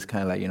 because it's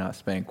kind of like you're not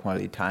spending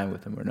quality time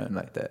with them or nothing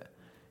like that.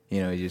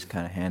 You're just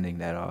kind of handing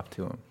that off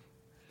to them.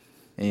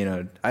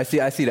 And, I see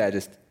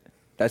that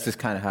that's just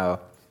kind of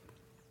how,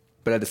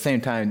 but at the same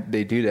time,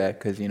 they do that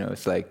because,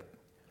 it's like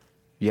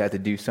you have to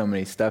do so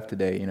many stuff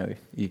today,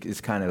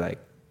 it's kind of like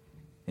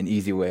an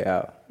easy way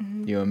out.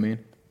 Mm-hmm. You know what I mean?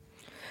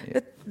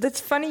 Yeah.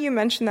 That's funny you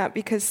mentioned that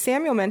because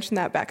Samuel mentioned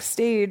that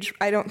backstage.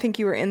 I don't think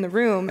you were in the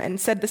room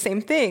and said the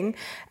same thing.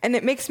 And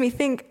it makes me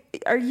think,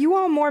 are you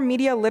all more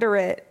media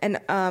literate and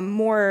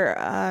more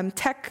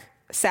tech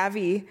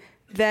savvy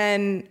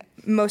than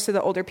most of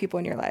the older people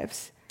in your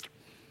lives?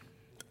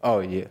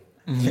 Oh, yeah.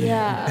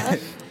 Yeah.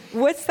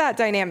 What's that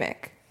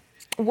dynamic?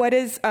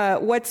 What's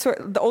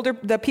the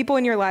older people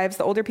in your lives,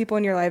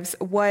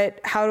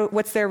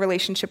 what's their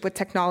relationship with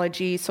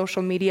technology,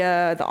 social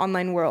media, the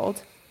online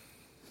world?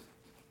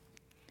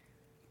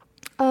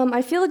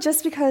 I feel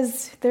just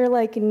because they're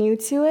like new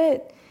to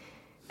it,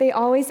 they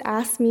always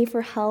ask me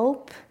for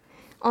help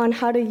on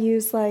how to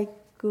use like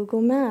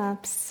Google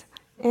Maps.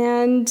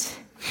 And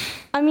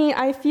I'm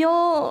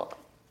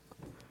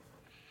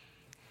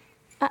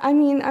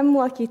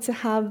lucky to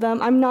have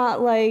them. I'm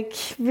not like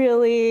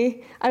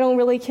I don't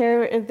really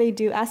care if they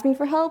do ask me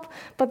for help.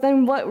 But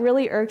then what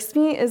really irks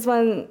me is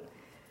when,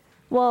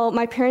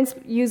 my parents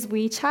use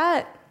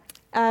WeChat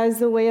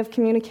as a way of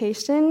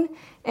communication.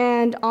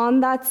 And on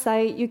that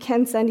site, you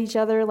can send each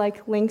other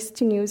like links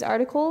to news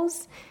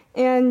articles.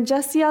 And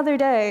just the other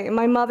day,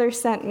 my mother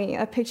sent me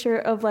a picture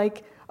of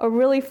like a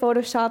really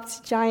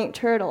photoshopped giant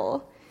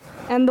turtle.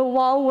 And the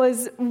wall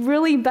was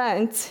really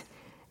bent.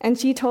 And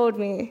she told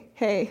me,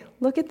 hey,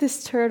 look at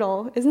this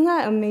turtle. Isn't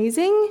that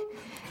amazing?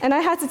 And I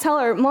had to tell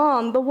her,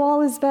 Mom, the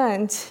wall is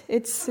bent.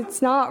 It's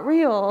not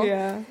real.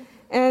 Yeah.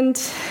 And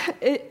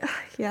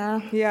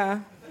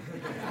Yeah.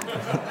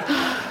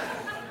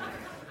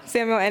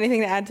 Samuel,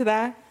 anything to add to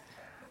that?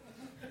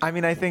 I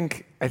mean, I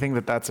think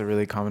that that's a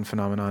really common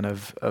phenomenon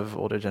of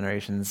older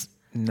generations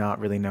not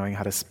really knowing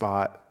how to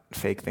spot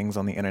fake things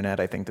on the internet.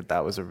 I think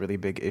that was a really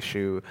big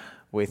issue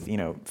with,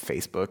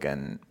 Facebook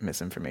and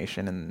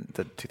misinformation in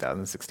the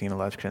 2016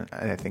 election.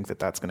 And I think that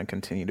that's going to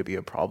continue to be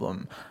a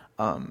problem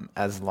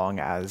as long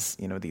as,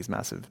 these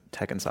massive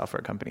tech and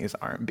software companies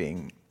aren't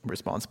being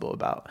responsible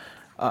about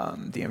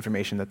the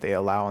information that they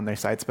allow on their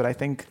sites. But I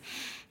think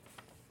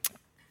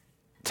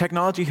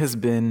technology has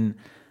been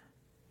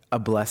a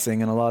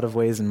blessing in a lot of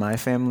ways in my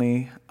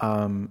family.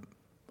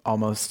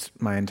 Almost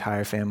my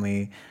entire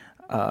family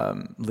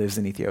lives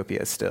in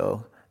Ethiopia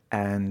still.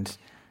 And,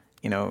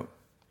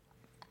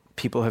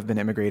 people have been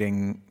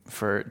immigrating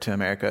to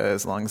America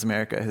as long as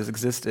America has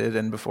existed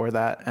and before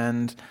that.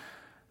 And,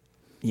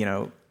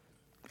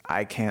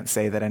 I can't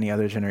say that any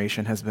other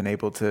generation has been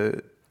able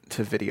to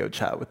video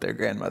chat with their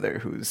grandmother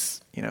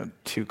who's,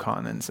 2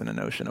 continents and an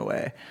ocean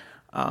away.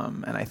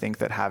 And I think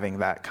that having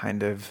that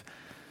kind of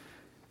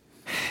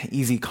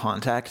easy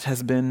contact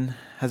has been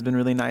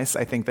really nice.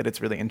 I think that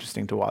it's really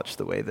interesting to watch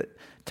the way that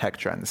tech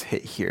trends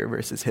hit here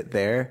versus hit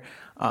there.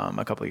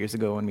 A couple of years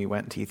ago when we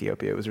went to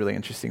Ethiopia, it was really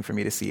interesting for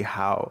me to see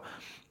how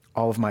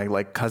all of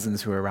my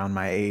cousins who are around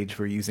my age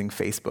were using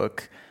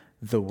Facebook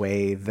the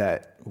way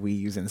that we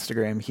use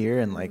Instagram here.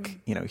 And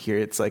here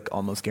it's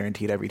almost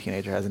guaranteed every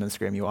teenager has an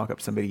Instagram. You walk up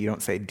to somebody, you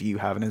don't say, do you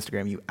have an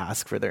Instagram? You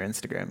ask for their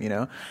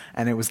Instagram,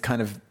 And it was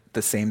kind of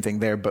the same thing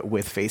there, but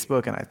with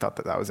Facebook. And I thought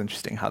that was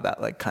interesting how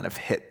that kind of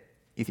hit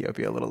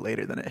Ethiopia a little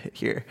later than it hit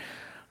here.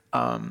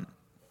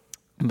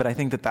 But I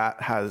think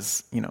that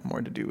has,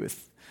 more to do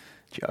with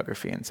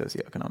geography and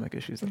socioeconomic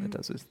issues than it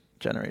does with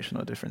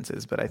generational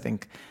differences. But I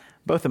think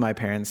both of my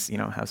parents,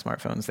 have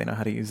smartphones. They know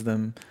how to use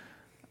them.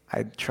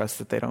 I trust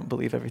that they don't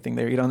believe everything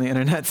they read on the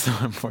internet, so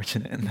I'm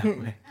fortunate in that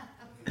way.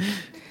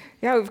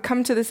 Yeah, we've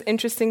come to this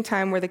interesting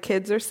time where the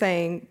kids are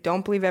saying,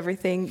 don't believe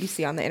everything you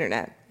see on the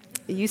internet.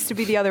 It used to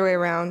be the other way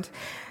around.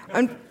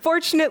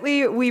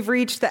 Unfortunately, we've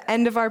reached the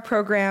end of our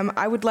program.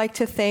 I would like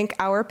to thank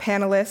our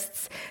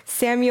panelists,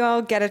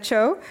 Samuel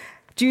Getachew,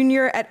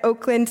 junior at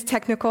Oakland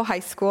Technical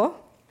High School.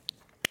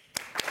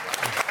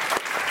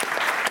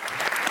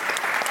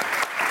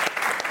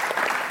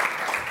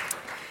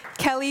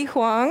 Kelly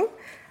Huang,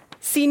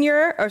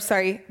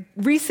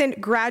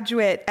 recent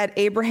graduate at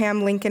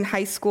Abraham Lincoln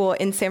High School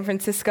in San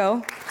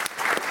Francisco.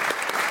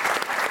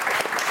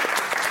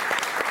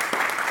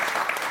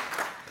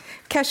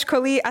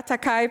 Keshkoli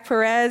Atakai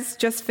Perez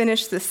just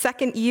finished the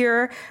second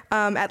year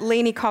at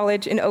Laney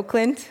College in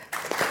Oakland.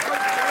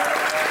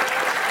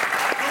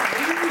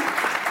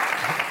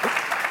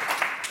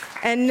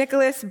 And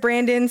Nicholas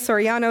Brandon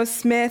Soriano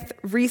Smith,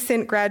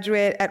 recent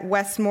graduate at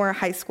Westmore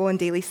High School in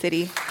Daly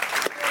City.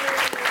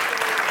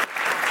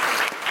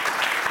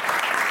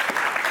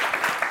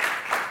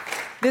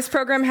 This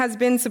program has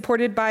been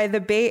supported by the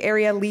Bay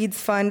Area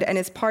Leads Fund and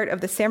is part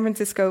of the San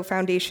Francisco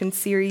Foundation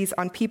series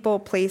on people,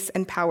 place,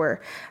 and power,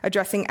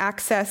 addressing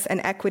access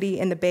and equity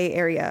in the Bay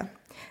Area.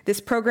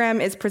 This program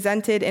is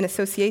presented in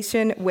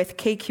association with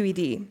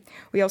KQED.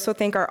 We also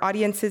thank our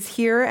audiences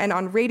here and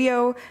on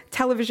radio,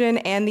 television,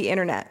 and the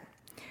internet.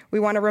 We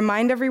want to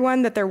remind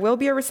everyone that there will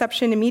be a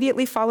reception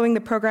immediately following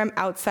the program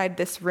outside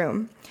this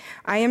room.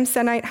 I am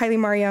Senite Haile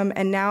Mariam,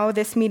 and now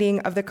this meeting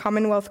of the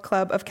Commonwealth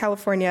Club of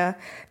California,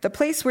 the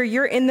place where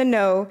you're in the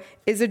know,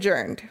 is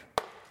adjourned.